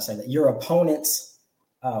opponent's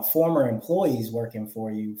former employees working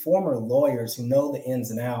for you, former lawyers who know the ins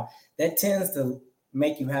and outs, that tends to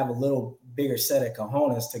make you have a little bigger set of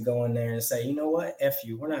cojones to go in there and say, you know what, F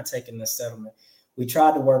you, we're not taking this settlement. We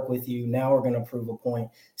tried to work with you. Now we're going to prove a point,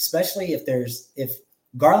 especially if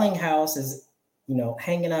Garlinghouse is,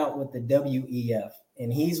 hanging out with the WEF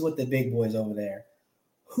and he's with the big boys over there.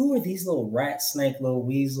 Who are these little rat snake, little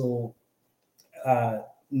weasel,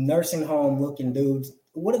 nursing home looking dudes?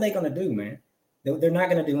 What are they going to do, man? They're not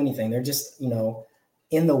going to do anything. They're just,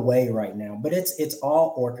 in the way right now, but it's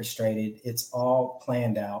all orchestrated. It's all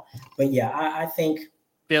planned out. But yeah, I think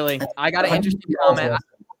Billy, I got an interesting comment.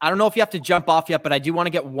 I don't know if you have to jump off yet, but I do want to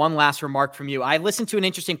get one last remark from you. I listened to an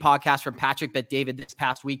interesting podcast from Patrick Bet-David this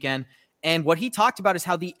past weekend, and what he talked about is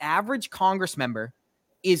how the average Congress member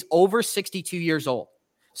is over 62 years old.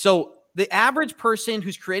 So the average person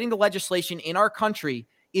who's creating the legislation in our country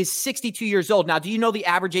is 62 years old. Now, do you know the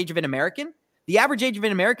average age of an American? The average age of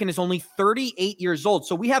an American is only 38 years old.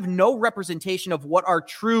 So we have no representation of what our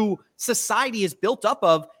true society is built up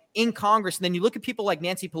of in Congress. And then you look at people like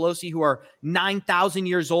Nancy Pelosi, who are 9,000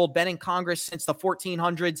 years old, been in Congress since the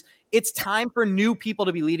 1400s. It's time for new people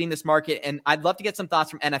to be leading this market. And I'd love to get some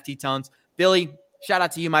thoughts from NFT Tones. Billy, shout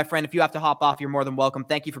out to you, my friend. If you have to hop off, you're more than welcome.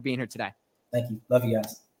 Thank you for being here today. Thank you. Love you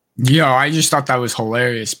guys. Yo, I just thought that was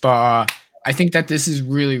hilarious. But I think that this is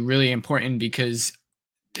really, really important because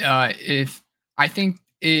if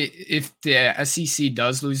the SEC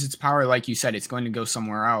does lose its power, like you said, it's going to go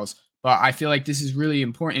somewhere else. But I feel like this is really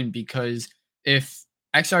important because if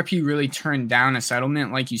XRP really turned down a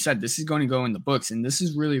settlement, like you said, this is going to go in the books. And this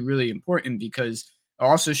is really, really important because it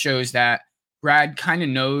also shows that Brad kind of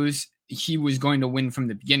knows he was going to win from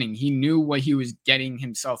the beginning. He knew what he was getting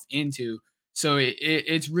himself into. So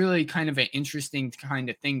it's really kind of an interesting kind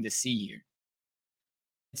of thing to see here.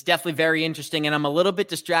 It's definitely very interesting, and I'm a little bit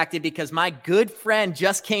distracted because my good friend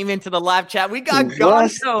just came into the live chat. We got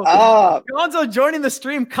Gonzo joining the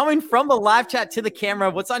stream, coming from the live chat to the camera.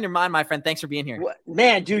 What's on your mind, my friend? Thanks for being here.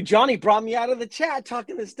 Man, dude, Johnny brought me out of the chat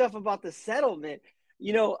talking this stuff about the settlement.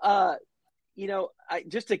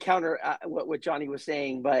 Just to counter what Johnny was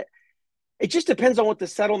saying, but it just depends on what the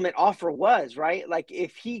settlement offer was, right? Like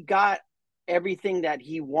if he got everything that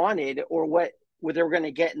he wanted or what they were going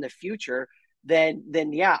to get in the future, then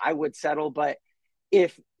yeah, I would settle. But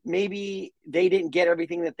if maybe they didn't get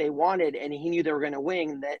everything that they wanted and he knew they were going to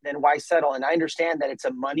win, then why settle? And I understand that it's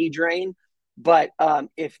a money drain, but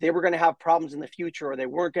if they were going to have problems in the future or they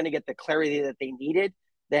weren't going to get the clarity that they needed,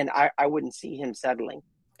 then I wouldn't see him settling.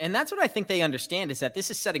 And that's what I think they understand, is that this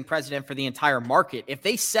is setting precedent for the entire market. If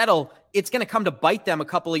they settle, it's going to come to bite them a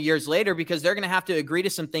couple of years later because they're going to have to agree to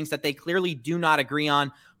some things that they clearly do not agree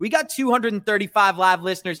on. We got 235 live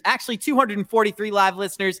listeners, actually 243 live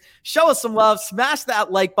listeners. Show us some love. Smash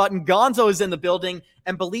that like button. Gonzo is in the building.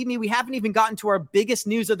 And believe me, we haven't even gotten to our biggest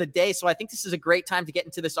news of the day. So I think this is a great time to get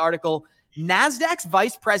into this article. Nasdaq's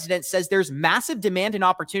vice president says there's massive demand and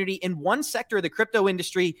opportunity in one sector of the crypto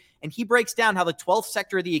industry, and he breaks down how the 12th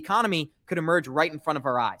sector of the economy could emerge right in front of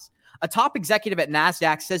our eyes. A top executive at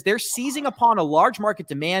Nasdaq says they're seizing upon a large market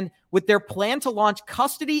demand with their plan to launch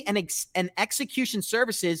custody and execution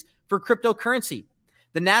services for cryptocurrency.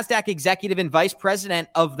 The Nasdaq executive and vice president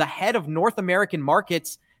of the head of North American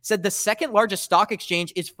markets said the second largest stock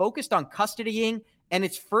exchange is focused on custodying and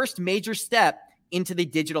its first major step into the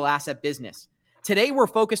digital asset business. Today, we're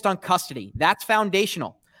focused on custody. That's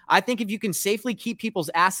foundational. I think if you can safely keep people's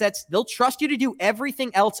assets, they'll trust you to do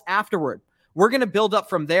everything else afterward. We're going to build up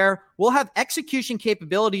from there. We'll have execution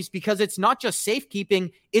capabilities because it's not just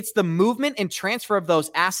safekeeping, it's the movement and transfer of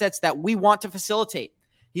those assets that we want to facilitate.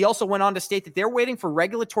 He also went on to state that they're waiting for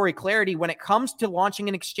regulatory clarity when it comes to launching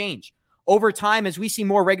an exchange. Over time, as we see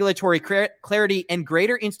more regulatory clarity and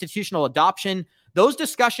greater institutional adoption, those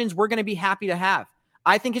discussions we're going to be happy to have.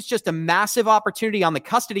 I think it's just a massive opportunity on the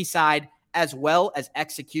custody side as well as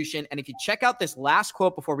execution. And if you check out this last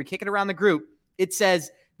quote before we kick it around the group, it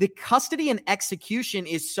says, the custody and execution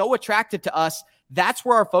is so attractive to us. That's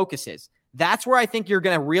where our focus is. That's where I think you're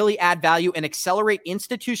going to really add value and accelerate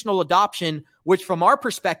institutional adoption, which from our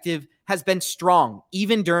perspective has been strong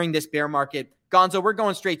even during this bear market. Gonzo, we're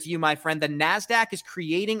going straight to you, my friend. The NASDAQ is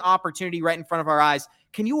creating opportunity right in front of our eyes.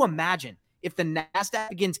 Can you imagine if the NASDAQ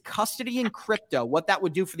begins custodying crypto, what that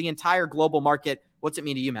would do for the entire global market? What's it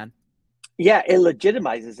mean to you, man? Yeah, it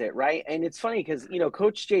legitimizes it, right? And it's funny because,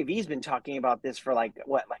 Coach JV's been talking about this for like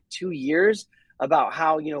 2 years about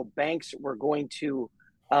how, banks were going to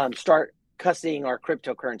start custodying our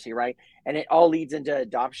cryptocurrency, right? And it all leads into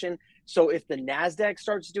adoption. So if the NASDAQ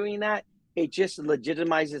starts doing that, it just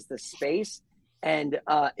legitimizes the space. And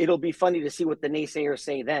it'll be funny to see what the naysayers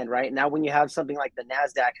say then, right? Now, when you have something like the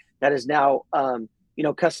NASDAQ that is now,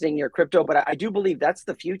 custodying your crypto. But I do believe that's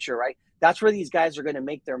the future, right? That's where these guys are going to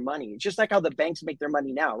make their money. It's just like how the banks make their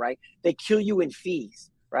money now, right? They kill you in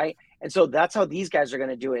fees, right? And so that's how these guys are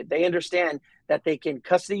going to do it. They understand that they can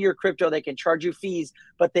custody your crypto, they can charge you fees,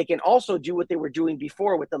 but they can also do what they were doing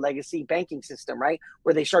before with the legacy banking system, right?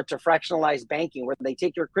 Where they start to fractionalize banking, where they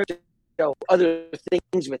take your crypto, other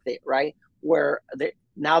things with it, right? Where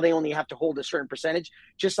now they only have to hold a certain percentage,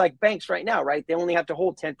 just like banks right now, right? They only have to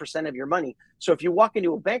hold 10% of your money. So if you walk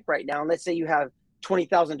into a bank right now, and let's say you have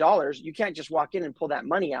 $20,000, you can't just walk in and pull that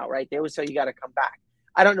money out, right? They always say you got to come back.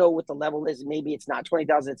 I don't know what the level is. Maybe it's not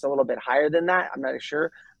 20,000. It's a little bit higher than that. I'm not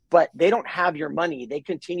sure, but they don't have your money. They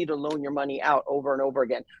continue to loan your money out over and over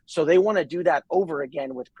again. So they want to do that over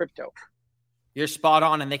again with crypto. You're spot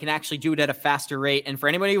on, and they can actually do it at a faster rate. And for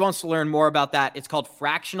anybody who wants to learn more about that, it's called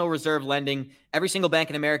fractional reserve lending. Every single bank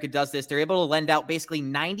in America does this. They're able to lend out basically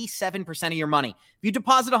 97% of your money. If you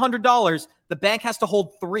deposit $100, the bank has to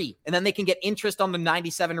hold $3, and then they can get interest on the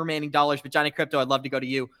 97 remaining dollars. But Johnny Crypto, I'd love to go to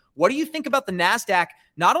you. What do you think about the NASDAQ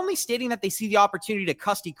not only stating that they see the opportunity to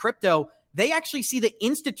custody crypto, they actually see the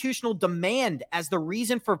institutional demand as the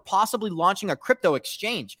reason for possibly launching a crypto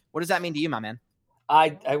exchange? What does that mean to you, my man?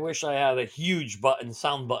 I wish I had a huge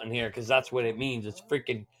sound button here, because that's what it means. It's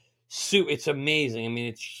freaking it's amazing. I mean,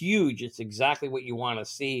 it's huge. It's exactly what you want to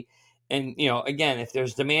see. And, again, if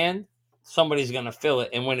there's demand, somebody's going to fill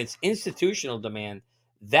it. And when it's institutional demand,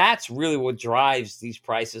 that's really what drives these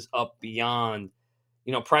prices up beyond,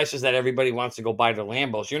 prices that everybody wants to go buy their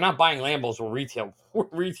Lambos. You're not buying Lambos with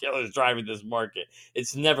retailers driving this market.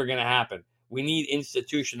 It's never going to happen. We need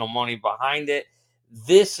institutional money behind it.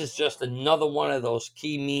 This is just another one of those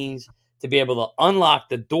key means to be able to unlock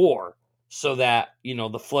the door so that,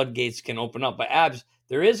 the floodgates can open up. But Abs,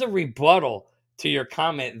 there is a rebuttal to your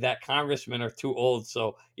comment that congressmen are too old.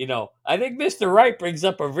 So, I think Mr. Wright brings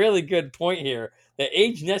up a really good point here. That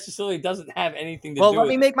age necessarily doesn't have anything to do with it. Well, let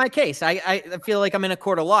me make my case. I feel like I'm in a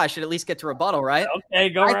court of law. I should at least get to rebuttal, right? Okay,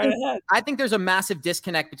 go right ahead. I think there's a massive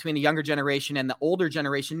disconnect between the younger generation and the older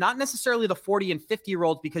generation, not necessarily the 40 and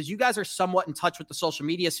 50-year-olds, because you guys are somewhat in touch with the social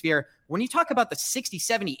media sphere. When you talk about the 60,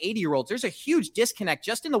 70, 80-year-olds, there's a huge disconnect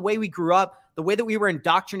just in the way we grew up, the way that we were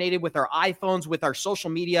indoctrinated with our iPhones, with our social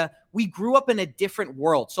media. We grew up in a different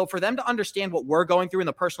world. So for them to understand what we're going through and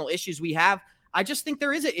the personal issues we have, I just think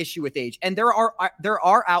there is an issue with age, and there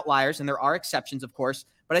are outliers and there are exceptions, of course.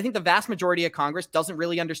 But I think the vast majority of Congress doesn't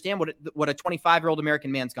really understand what a 25-year-old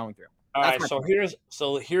American man's going through. All right, so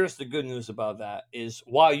here's the good news about that is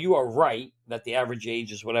while you are right that the average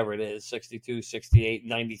age is whatever it is, 62, 68,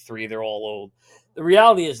 93, they're all old. The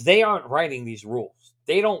reality is they aren't writing these rules.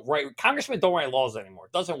 Congressmen don't write laws anymore.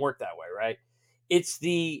 It doesn't work that way, right? It's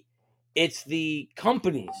the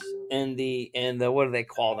companies and the what do they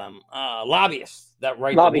call them? Lobbyists that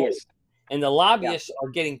write the rules. And the lobbyists are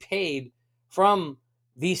getting paid from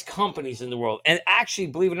these companies in the world. And actually,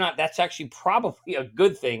 believe it or not, that's actually probably a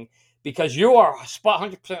good thing because you are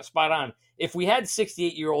 100% spot on. If we had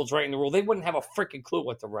 68-year-olds writing the rule, they wouldn't have a freaking clue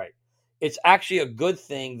what to write. It's actually a good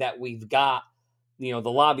thing that we've got, the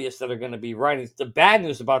lobbyists that are going to be writing. The bad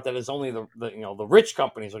news about that is only the rich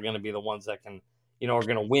companies are going to be the ones that can, are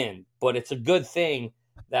going to win. But it's a good thing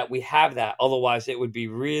that we have that. Otherwise, it would be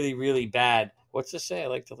really, really bad. What's to say? I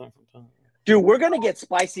like to learn from Tom. Dude, we're going to get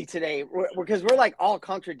spicy today because we're like all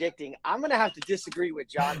contradicting. I'm going to have to disagree with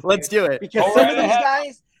John. Let's do it. Because some of these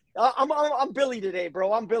guys, I'm Billy today,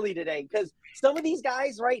 bro. I'm Billy today. Because some of these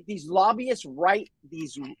guys, right, these lobbyists write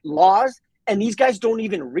these laws, and these guys don't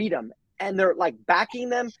even read them. And they're like backing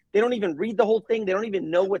them. They don't even read the whole thing. They don't even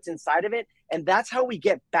know what's inside of it. And that's how we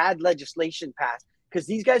get bad legislation passed. Because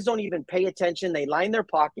these guys don't even pay attention. They line their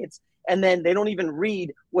pockets, and then they don't even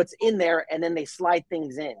read what's in there, and then they slide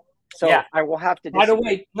things in. So yeah. I will have to disagree. By the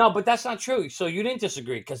way, no, but that's not true. So you didn't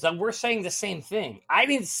disagree because we're saying the same thing. I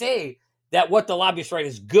didn't say that what the lobbyists write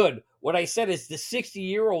is good. What I said is the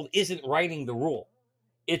 60-year-old isn't writing the rule.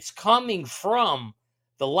 It's coming from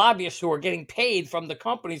the lobbyists who are getting paid from the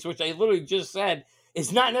companies, which I literally just said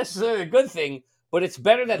is not necessarily a good thing, but it's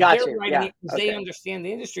better that they're writing it because they understand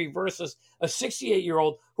the industry versus a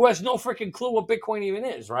 68-year-old who has no freaking clue what Bitcoin even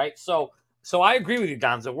is, right? So I agree with you,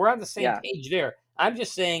 Donzo. We're on the same page there. I'm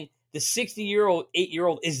just saying the 60-year-old,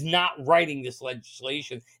 8-year-old is not writing this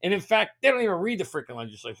legislation. And in fact, they don't even read the freaking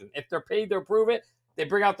legislation. If they're paid to approve it, they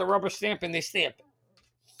bring out the rubber stamp and they stamp it.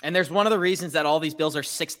 And there's one of the reasons that all these bills are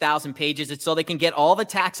 6,000 pages. It's so they can get all the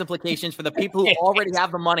tax implications for the people who already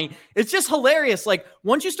have the money. It's just hilarious. Like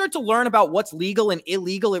once you start to learn about what's legal and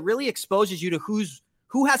illegal, it really exposes you to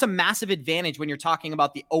who has a massive advantage when you're talking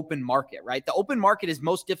about the open market, right? The open market is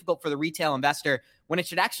most difficult for the retail investor when it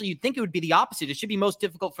should actually, you'd think it would be the opposite. It should be most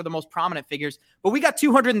difficult for the most prominent figures. But we got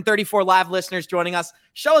 234 live listeners joining us.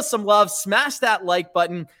 Show us some love. Smash that like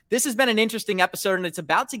button. This has been an interesting episode, and it's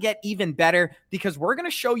about to get even better because we're going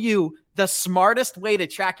to show you the smartest way to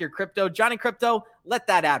track your crypto. Johnny Crypto, let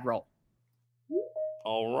that ad roll.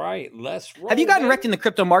 All right, let's roll. Have you gotten wrecked in the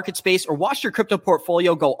crypto market space or watched your crypto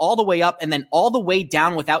portfolio go all the way up and then all the way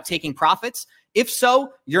down without taking profits? If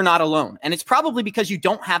so, you're not alone. And it's probably because you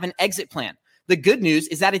don't have an exit plan. The good news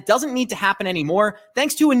is that it doesn't need to happen anymore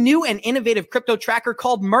thanks to a new and innovative crypto tracker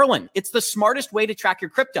called Merlin. It's the smartest way to track your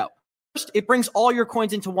crypto. First, it brings all your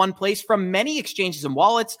coins into one place from many exchanges and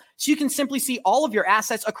wallets, so you can simply see all of your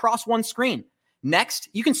assets across one screen. Next,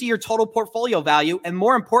 you can see your total portfolio value and,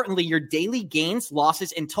 more importantly, your daily gains,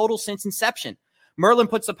 losses, and total since inception. Merlin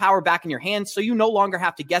puts the power back in your hands so you no longer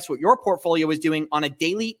have to guess what your portfolio is doing on a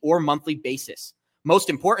daily or monthly basis. Most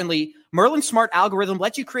importantly, Merlin's smart algorithm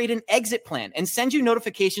lets you create an exit plan and sends you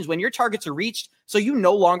notifications when your targets are reached so you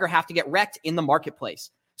no longer have to get wrecked in the marketplace.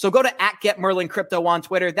 So go to @GetMerlinCrypto on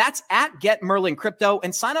Twitter. That's @GetMerlinCrypto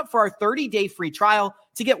and sign up for our 30-day free trial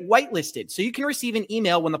to get whitelisted so you can receive an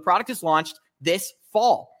email when the product is launched this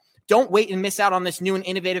fall. Don't wait and miss out on this new and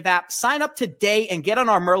innovative app. Sign up today and get on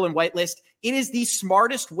our Merlin whitelist. It is the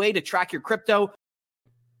smartest way to track your crypto.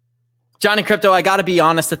 Johnny Crypto, I got to be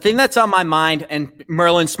honest. The thing that's on my mind, and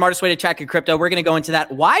Merlin's smartest way to track your crypto, we're going to go into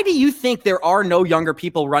that. Why do you think there are no younger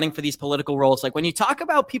people running for these political roles? Like when you talk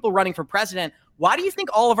about people running for president, why do you think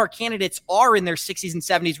all of our candidates are in their 60s and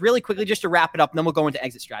 70s? Really quickly, just to wrap it up, and then we'll go into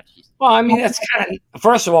exit strategies. Well, I mean, that's kind of,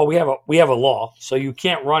 first of all, we have a law, so you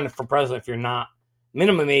can't run for president if you're not.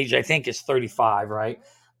 Minimum age, I think, is 35, right?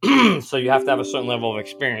 So you have to have a certain level of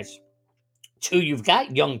experience. Two, you've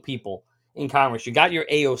got young people in Congress. You got your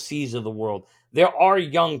AOCs of the world. There are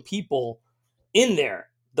young people in there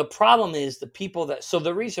The problem is the people that, so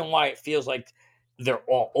the reason why it feels like they're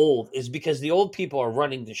all old is because the old people are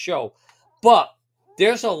running the show. But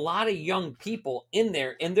there's a lot of young people in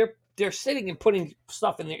there, and they're sitting and putting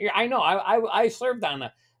stuff in their ear. I know. I served on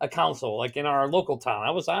a council like in our local town.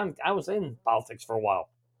 I was in politics for a while.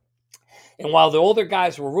 And while the older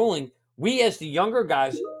guys were ruling, we as the younger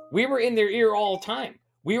guys, we were in their ear all the time.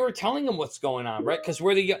 We were telling them what's going on, right? Because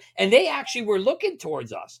we're the young, and they actually were looking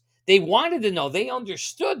towards us. They wanted to know. They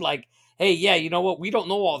understood, like, hey, yeah, you know what? We don't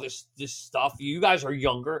know all this stuff. You guys are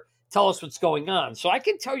younger. Tell us what's going on. So I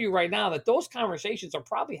can tell you right now that those conversations are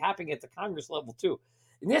probably happening at the Congress level too.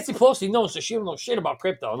 And Nancy Pelosi knows that she don't know shit about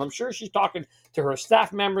crypto, and I'm sure she's talking to her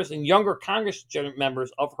staff members and younger Congress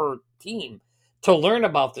members of her team to learn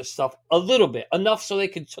about this stuff a little bit, enough so they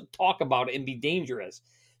can talk about it and be dangerous.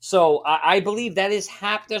 So I believe that is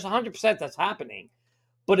there's 100% that's happening.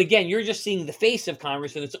 But again, you're just seeing the face of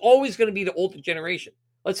Congress, and it's always going to be the older generation.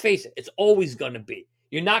 Let's face it, it's always going to be.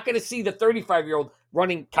 You're not going to see the 35-year-old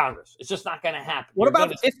running Congress. It's just not going to happen. What about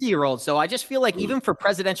 50-year-olds? So I just feel like even for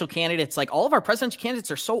presidential candidates, like all of our presidential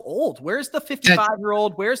candidates are so old. Where's the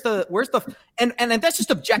 55-year-old? Where's the and that's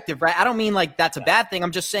just objective, right? I don't mean like that's a bad thing.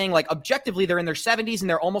 I'm just saying like objectively they're in their 70s and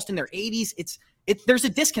they're almost in their 80s. There's a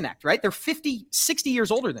disconnect, right? They're 50, 60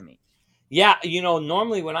 years older than me. Yeah,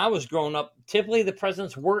 normally when I was growing up, typically the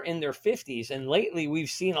presidents were in their 50s, and lately we've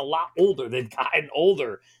seen a lot older. They've gotten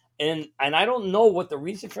older. And I don't know what the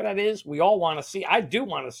reason for that is. We all want to see. I do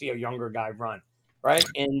want to see a younger guy run, right?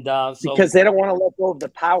 And because they don't want to let go of the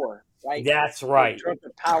power, right? That's right.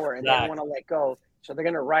 The power, and they don't want to let go, so they're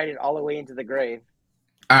going to ride it all the way into the grave.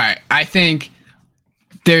 All right, I think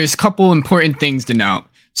there's a couple important things to note.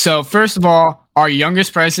 So first of all, our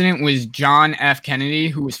youngest president was John F. Kennedy,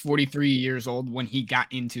 who was 43 years old when he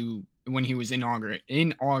was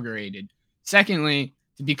inaugurated. Secondly,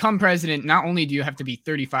 to become president, not only do you have to be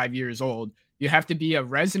 35 years old, you have to be a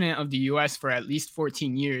resident of the U.S. for at least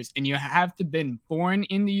 14 years, and you have to have been born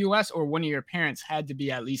in the U.S. or one of your parents had to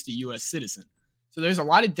be at least a U.S. citizen. So there's a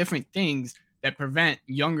lot of different things that prevent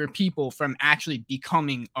younger people from actually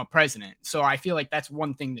becoming a president. So I feel like that's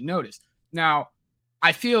one thing to notice. Now,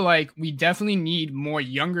 I feel like we definitely need more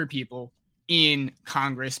younger people in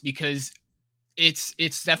Congress because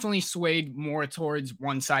it's definitely swayed more towards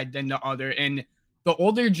one side than the other, and the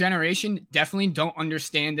older generation definitely don't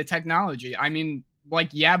understand the technology. I mean, like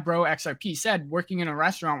Yeah Bro XRP said, working in a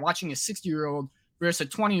restaurant, watching a 60-year-old versus a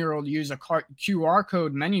 20-year-old use a QR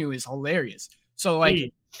code menu is hilarious. So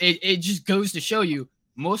like it just goes to show you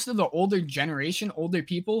most of the older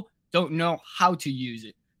people don't know how to use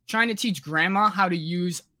it. Trying to teach grandma how to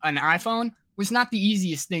use an iPhone was not the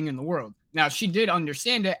easiest thing in the world. Now, she did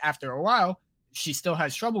understand it after a while. She still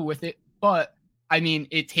has trouble with it, but I mean,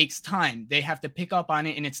 it takes time. They have to pick up on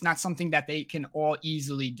it, and it's not something that they can all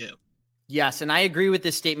easily do. Yes, and I agree with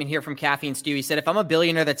this statement here from Caffeine Stew. He said, if I'm a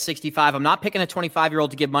billionaire that's 65, I'm not picking a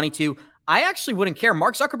 25-year-old to give money to. I actually wouldn't care.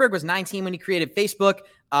 Mark Zuckerberg was 19 when he created Facebook.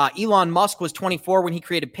 Elon Musk was 24 when he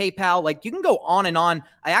created PayPal. Like, you can go on and on.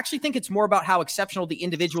 I actually think it's more about how exceptional the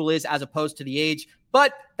individual is as opposed to the age.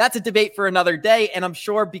 But that's a debate for another day. And I'm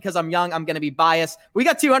sure because I'm young, I'm going to be biased. We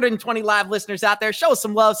got 220 live listeners out there. Show us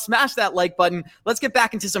some love. Smash that like button. Let's get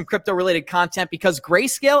back into some crypto-related content because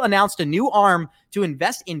Grayscale announced a new arm to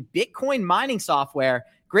invest in Bitcoin mining software.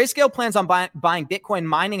 Grayscale plans on buying Bitcoin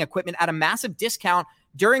mining equipment at a massive discount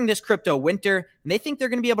during this crypto winter, and they think they're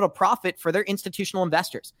going to be able to profit for their institutional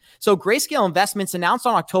investors. So Grayscale Investments announced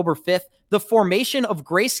on October 5th the formation of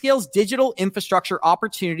Grayscale's Digital Infrastructure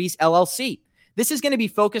Opportunities, LLC. This is going to be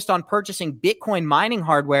focused on purchasing Bitcoin mining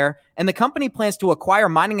hardware, and the company plans to acquire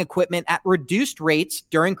mining equipment at reduced rates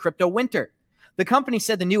during crypto winter. The company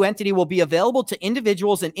said the new entity will be available to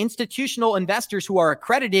individuals and institutional investors who are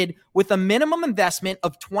accredited with a minimum investment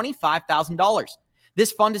of $25,000.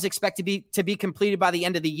 This fund is expected to be completed by the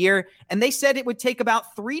end of the year, and they said it would take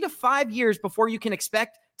about 3 to 5 years before you can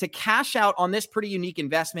expect to cash out on this pretty unique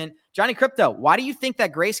investment. Johnny Crypto, why do you think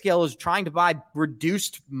that Grayscale is trying to buy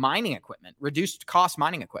reduced cost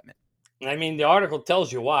mining equipment? I mean, the article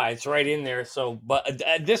tells you why. It's right in there. So, but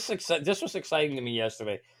this was exciting to me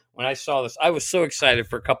yesterday when I saw this. I was so excited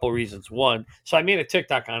for a couple of reasons. One, so I made a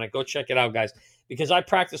TikTok on it. Go check it out, guys, because I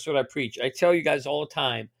practice what I preach. I tell you guys all the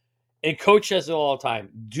time, and Coach says it all the time,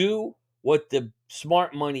 do what the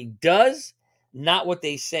smart money does, not what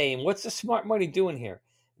they say. And what's the smart money doing here?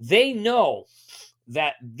 They know.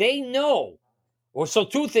 Well, so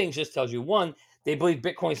two things this tells you. One, they believe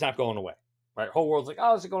Bitcoin's not going away, right? Whole world's like,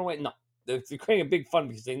 oh, is it going away? No. They're creating a big fund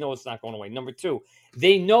because they know it's not going away. Number two,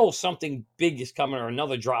 they know something big is coming or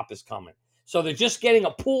another drop is coming. So they're just getting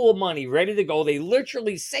a pool of money ready to go. They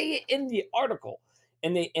literally say it in the article.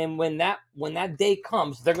 And when that day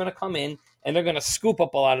comes, they're going to come in and they're going to scoop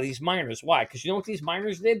up a lot of these miners. Why? Because you know what these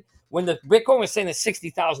miners did? When the Bitcoin was saying at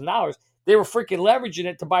 $60,000, they were freaking leveraging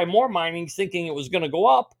it to buy more mining, thinking it was going to go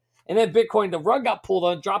up. And then Bitcoin, the rug got pulled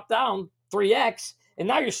on, dropped down 3x. And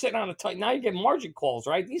now you're sitting on now you get margin calls,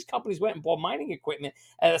 right? These companies went and bought mining equipment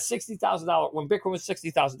at a $60,000 when Bitcoin was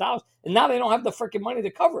 $60,000. And now they don't have the freaking money to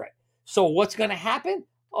cover it. So what's going to happen?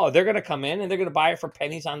 Oh, they're going to come in and they're going to buy it for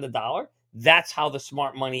pennies on the dollar. That's how the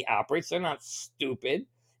smart money operates. They're not stupid.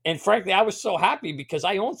 And frankly, I was so happy because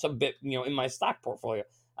I own some in my stock portfolio.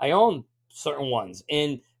 I own certain ones.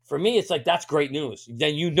 And for me, it's like, that's great news.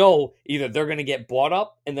 Then either they're going to get bought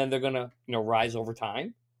up and then they're going to, rise over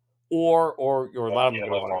time, or a lot of them are going to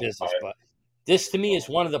go out of business. But this to me is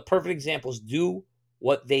one of the perfect examples. Do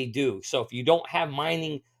what they do. So if you don't have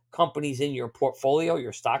mining companies in your portfolio,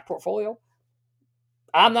 your stock portfolio,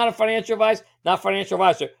 I'm not a financial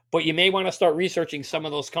advisor, but you may want to start researching some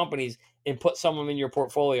of those companies and put some of them in your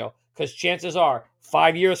portfolio, because chances are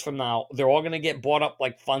 5 years from now, they're all going to get bought up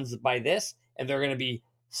like funds by this, and they're going to be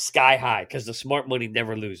sky high because the smart money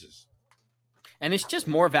never loses. And it's just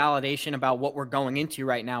more validation about what we're going into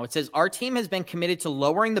right now. It says our team has been committed to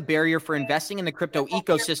lowering the barrier for investing in the crypto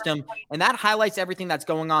ecosystem, and that highlights everything that's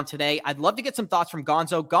going on today. I'd love to get some thoughts from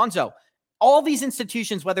Gonzo. Gonzo, all these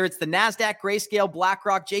institutions, whether it's the Nasdaq, Grayscale,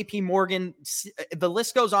 BlackRock, JP Morgan, the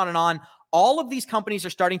list goes on and on. All of these companies are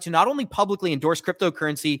starting to not only publicly endorse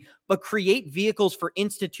cryptocurrency, but create vehicles for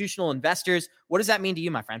institutional investors. What does that mean to you,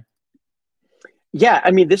 my friend? Yeah, I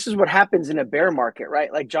mean, this is what happens in a bear market,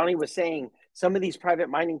 right? Like Johnny was saying, some of these private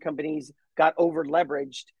mining companies got over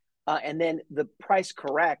leveraged, and then the price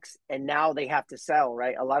corrects and now they have to sell,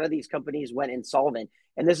 right? A lot of these companies went insolvent.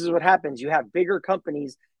 And this is what happens. You have bigger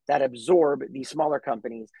companies that absorb these smaller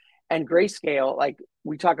companies. And Grayscale, like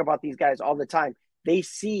we talk about these guys all the time, they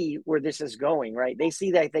see where this is going, right? They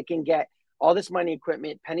see that they can get all this mining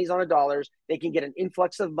equipment, pennies on the dollars. They can get an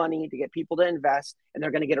influx of money to get people to invest, and they're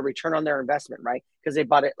going to get a return on their investment, right? Because they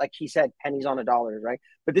bought it, like he said, pennies on the dollars, right?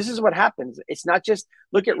 But this is what happens. It's not just,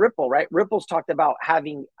 look at Ripple, right? Ripple's talked about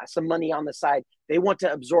having some money on the side. They want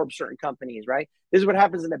to absorb certain companies, right? This is what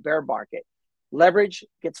happens in the bear market. Leverage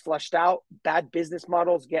gets flushed out, bad business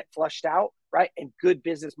models get flushed out, right? And good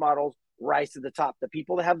business models rise to the top. The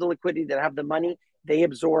people that have the liquidity, that have the money, they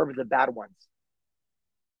absorb the bad ones.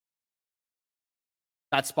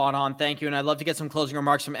 That's spot on. Thank you. And I'd love to get some closing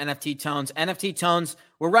remarks from NFT Tones. NFT Tones,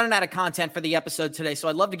 we're running out of content for the episode today, so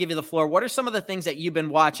I'd love to give you the floor. What are some of the things that you've been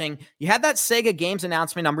watching? You had that Sega Games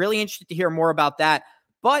announcement. I'm really interested to hear more about that.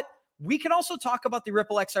 But we can also talk about the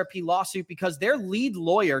Ripple XRP lawsuit, because their lead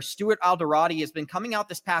lawyer, Stuart Alderati, has been coming out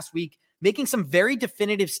this past week making some very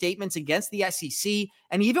definitive statements against the SEC,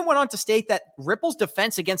 and even went on to state that Ripple's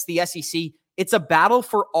defense against the SEC, it's a battle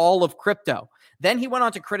for all of crypto. Then he went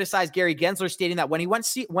on to criticize Gary Gensler, stating that when he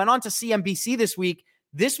went on to CNBC this week,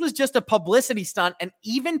 this was just a publicity stunt, and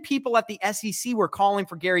even people at the SEC were calling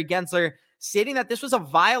for Gary Gensler, stating that this was a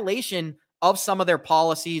violation of some of their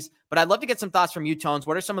policies. But I'd love to get some thoughts from you, Tones.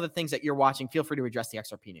 What are some of the things that you're watching? Feel free to address the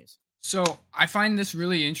XRP news. So I find this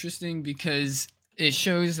really interesting because it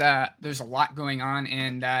shows that there's a lot going on,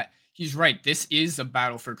 and that he's right. This is a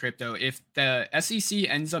battle for crypto. If the SEC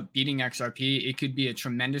ends up beating XRP, it could be a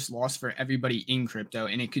tremendous loss for everybody in crypto,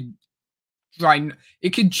 and it could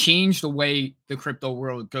change the way the crypto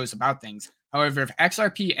world goes about things. However, if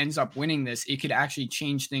XRP ends up winning this, it could actually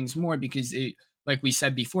change things more, because it, like we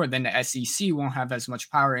said before, then the SEC won't have as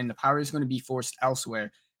much power, and the power is going to be forced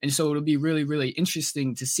elsewhere. And so it'll be really, really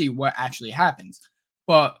interesting to see what actually happens.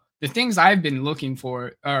 But the things I've been looking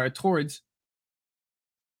for towards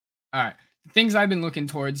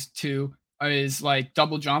too is like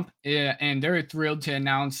Double Jump, and they're thrilled to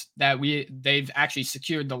announce that they've actually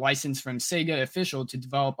secured the license from Sega Official to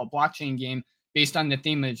develop a blockchain game based on the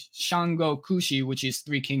theme of Shango Kushi, which is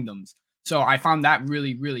Three Kingdoms. So I found that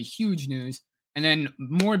really, really huge news. And then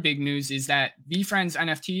more big news is that VFriends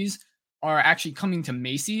NFTs are actually coming to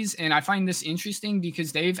Macy's, and I find this interesting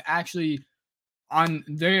because they've actually, on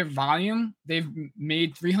their volume, they've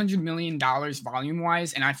made $300 million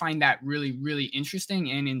volume-wise, and I find that really, really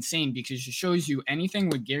interesting and insane, because it shows you anything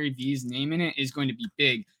with Gary Vee's name in it is going to be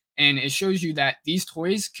big, and it shows you that these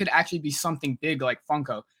toys could actually be something big like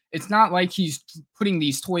Funko. It's not like he's putting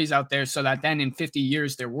these toys out there so that then in 50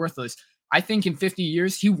 years they're worthless. I think in 50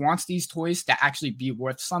 years, he wants these toys to actually be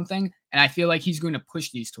worth something, and I feel like he's going to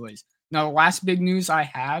push these toys. Now, the last big news I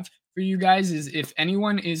have for you guys is, if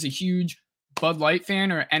anyone is a huge Bud Light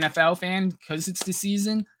fan or NFL fan, because it's the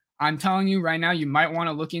season, I'm telling you right now, you might want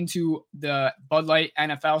to look into the Bud Light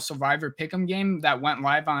NFL Survivor Pick'em game that went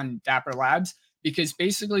live on Dapper Labs, because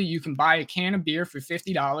basically you can buy a can of beer for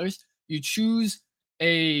 $50. You choose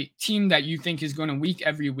a team that you think is going to week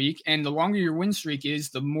every week, and the longer your win streak is,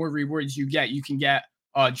 the more rewards you get. You can get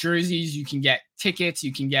jerseys, you can get tickets,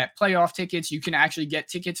 you can get playoff tickets, you can actually get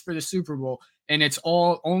tickets for the Super Bowl, and it's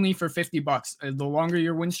all only for $50. The longer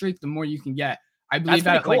your win streak, the more you can get. I believe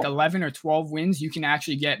at like 11 or 12 wins, you can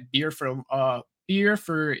actually get beer for a year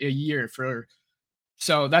for.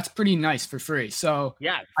 So that's pretty nice for free. So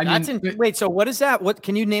yeah, wait. So what is that? What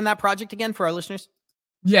can you name that project again for our listeners?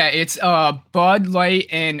 Yeah, it's Bud Light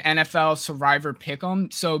and NFL Survivor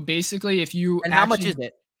Pick'em. So basically, if you how much is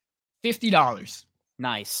it? $50.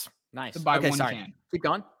 Nice. To buy one can. Keep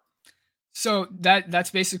going. So that's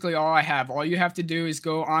basically all I have. All you have to do is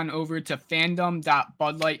go on over to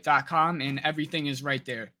fandom.budlight.com and everything is right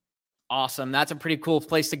there. Awesome. That's a pretty cool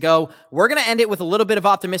place to go. We're going to end it with a little bit of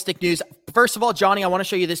optimistic news. First of all, Johnny, I want to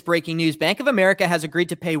show you this breaking news. Bank of America has agreed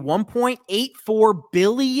to pay $1.84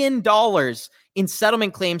 billion in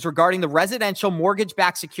settlement claims regarding the residential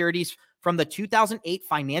mortgage-backed securities from the 2008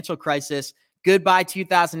 financial crisis. Goodbye,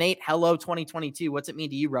 2008. Hello, 2022. What's it mean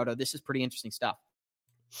to you, Roto? This is pretty interesting stuff.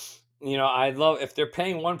 You know, I'd love, if they're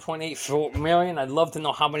paying $1.84 million, I'd love to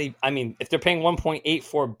know how many, if they're paying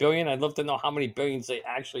 $1.84 billion, I'd love to know how many billions they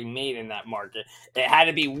actually made in that market. It had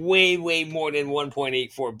to be way, way more than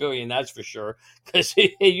 $1.84 billion, that's for sure, because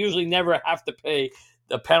they usually never have to pay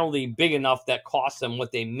the penalty big enough that costs them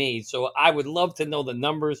what they made. So I would love to know the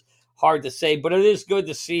numbers. Hard to say, but it is good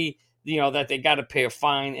to see, that they got to pay a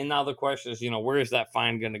fine. And now the question is, where is that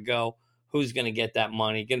fine going to go? Who's going to get that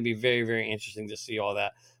money? Going to be very, very interesting to see all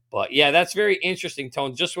that. But yeah, that's very interesting,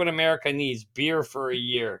 Tone. Just what America needs: beer for a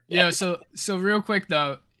year. Yeah. So real quick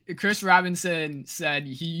though, Chris Robinson said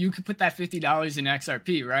you could put that $50 in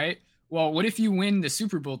XRP, right? Well, what if you win the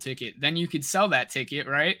Super Bowl ticket? Then you could sell that ticket,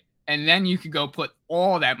 right? And then you could go put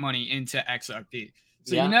all that money into XRP.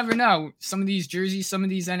 So you never know. Some of these jerseys, some of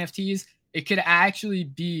these NFTs, it could actually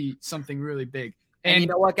be something really big. And you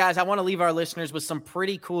know what, guys? I want to leave our listeners with some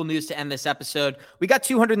pretty cool news to end this episode. We got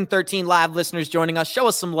 213 live listeners joining us. Show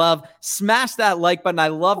us some love. Smash that like button. I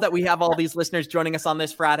love that we have all these listeners joining us on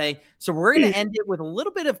this Friday. So we're going to end it with a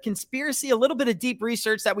little bit of conspiracy, a little bit of deep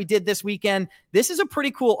research that we did this weekend. This is a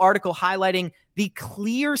pretty cool article highlighting the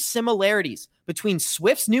clear similarities between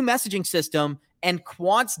Swift's new messaging system and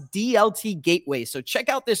Quant's DLT gateway. So check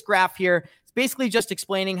out this graph here. Basically just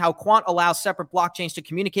explaining how Quant allows separate blockchains to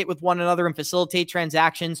communicate with one another and facilitate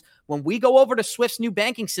transactions. When we go over to Swift's new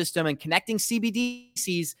banking system and connecting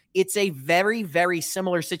CBDCs, it's a very, very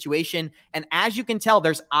similar situation. And as you can tell,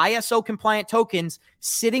 there's ISO compliant tokens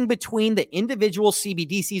sitting between the individual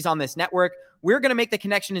CBDCs on this network. We're going to make the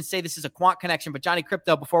connection and say this is a Quant connection. But Johnny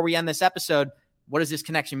Crypto, before we end this episode, what does this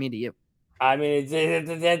connection mean to you?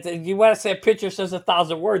 You want to say a picture says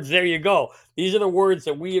 1,000 words. There you go. These are the words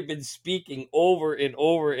that we have been speaking over and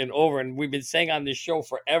over and over. And we've been saying on this show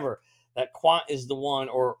forever that Quant is the one,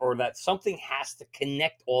 or that something has to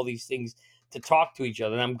connect all these things to talk to each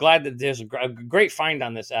other. And I'm glad that there's a great find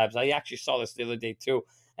on this, Abs. I actually saw this the other day too,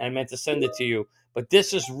 and I meant to send it to you. But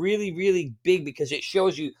this is really, really big because it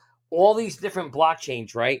shows you all these different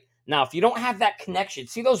blockchains, right? Now, if you don't have that connection,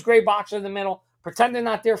 see those gray boxes in the middle? Pretend they're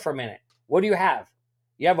not there for a minute. What do you have?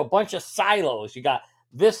 You have a bunch of silos. You got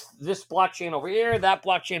this blockchain over here, that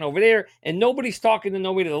blockchain over there, and nobody's talking to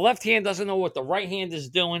nobody. The left hand doesn't know what the right hand is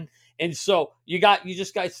doing. And so you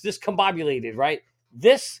just got it's discombobulated, right?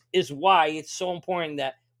 This is why it's so important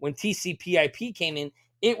that when TCP/IP came in,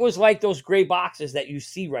 it was like those gray boxes that you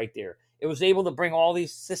see right there. It was able to bring all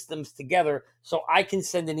these systems together so I can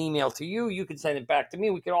send an email to you, you can send it back to me.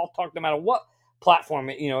 We could all talk no matter what platform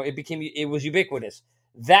it was ubiquitous.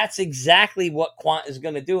 That's exactly what Quant is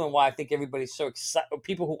going to do, and why I think everybody's so excited.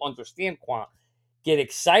 People who understand Quant get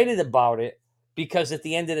excited about it because at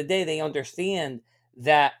the end of the day, they understand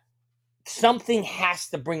that something has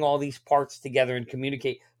to bring all these parts together and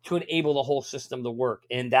communicate to enable the whole system to work.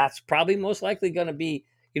 And that's probably most likely going to be,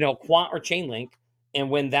 Quant or Chainlink. And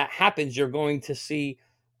when that happens, you're going to see,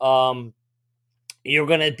 you're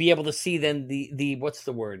going to be able to see then the what's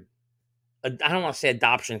the word? I don't want to say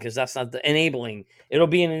adoption because that's not the enabling. It'll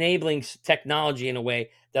be an enabling technology in a way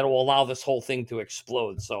that will allow this whole thing to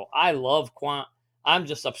explode. So I love Quant. I'm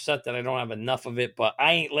just upset that I don't have enough of it, but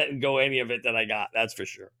I ain't letting go any of it that I got. That's for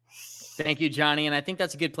sure. Thank you, Johnny. And I think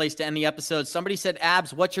that's a good place to end the episode. Somebody said,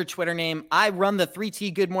 Abs, what's your Twitter name? I run the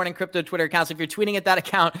 3T Good Morning Crypto Twitter account. So if you're tweeting at that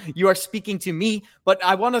account, you are speaking to me. But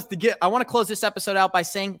I want to close this episode out by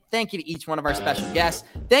saying thank you to each one of our special guests.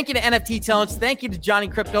 Thank you to NFT Tones. Thank you to Johnny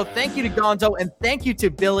Crypto. Thank you to Gonzo. And thank you to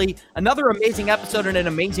Billy. Another amazing episode and an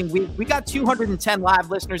amazing week. We got 210 live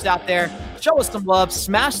listeners out there. Show us some love.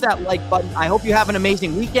 Smash that like button. I hope you have an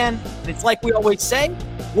amazing weekend. And it's like we always say,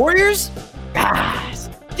 Warriors, guys,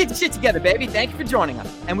 get the shit together, baby. Thank you for joining us.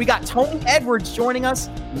 And we got Tony Edwards joining us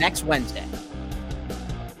next Wednesday.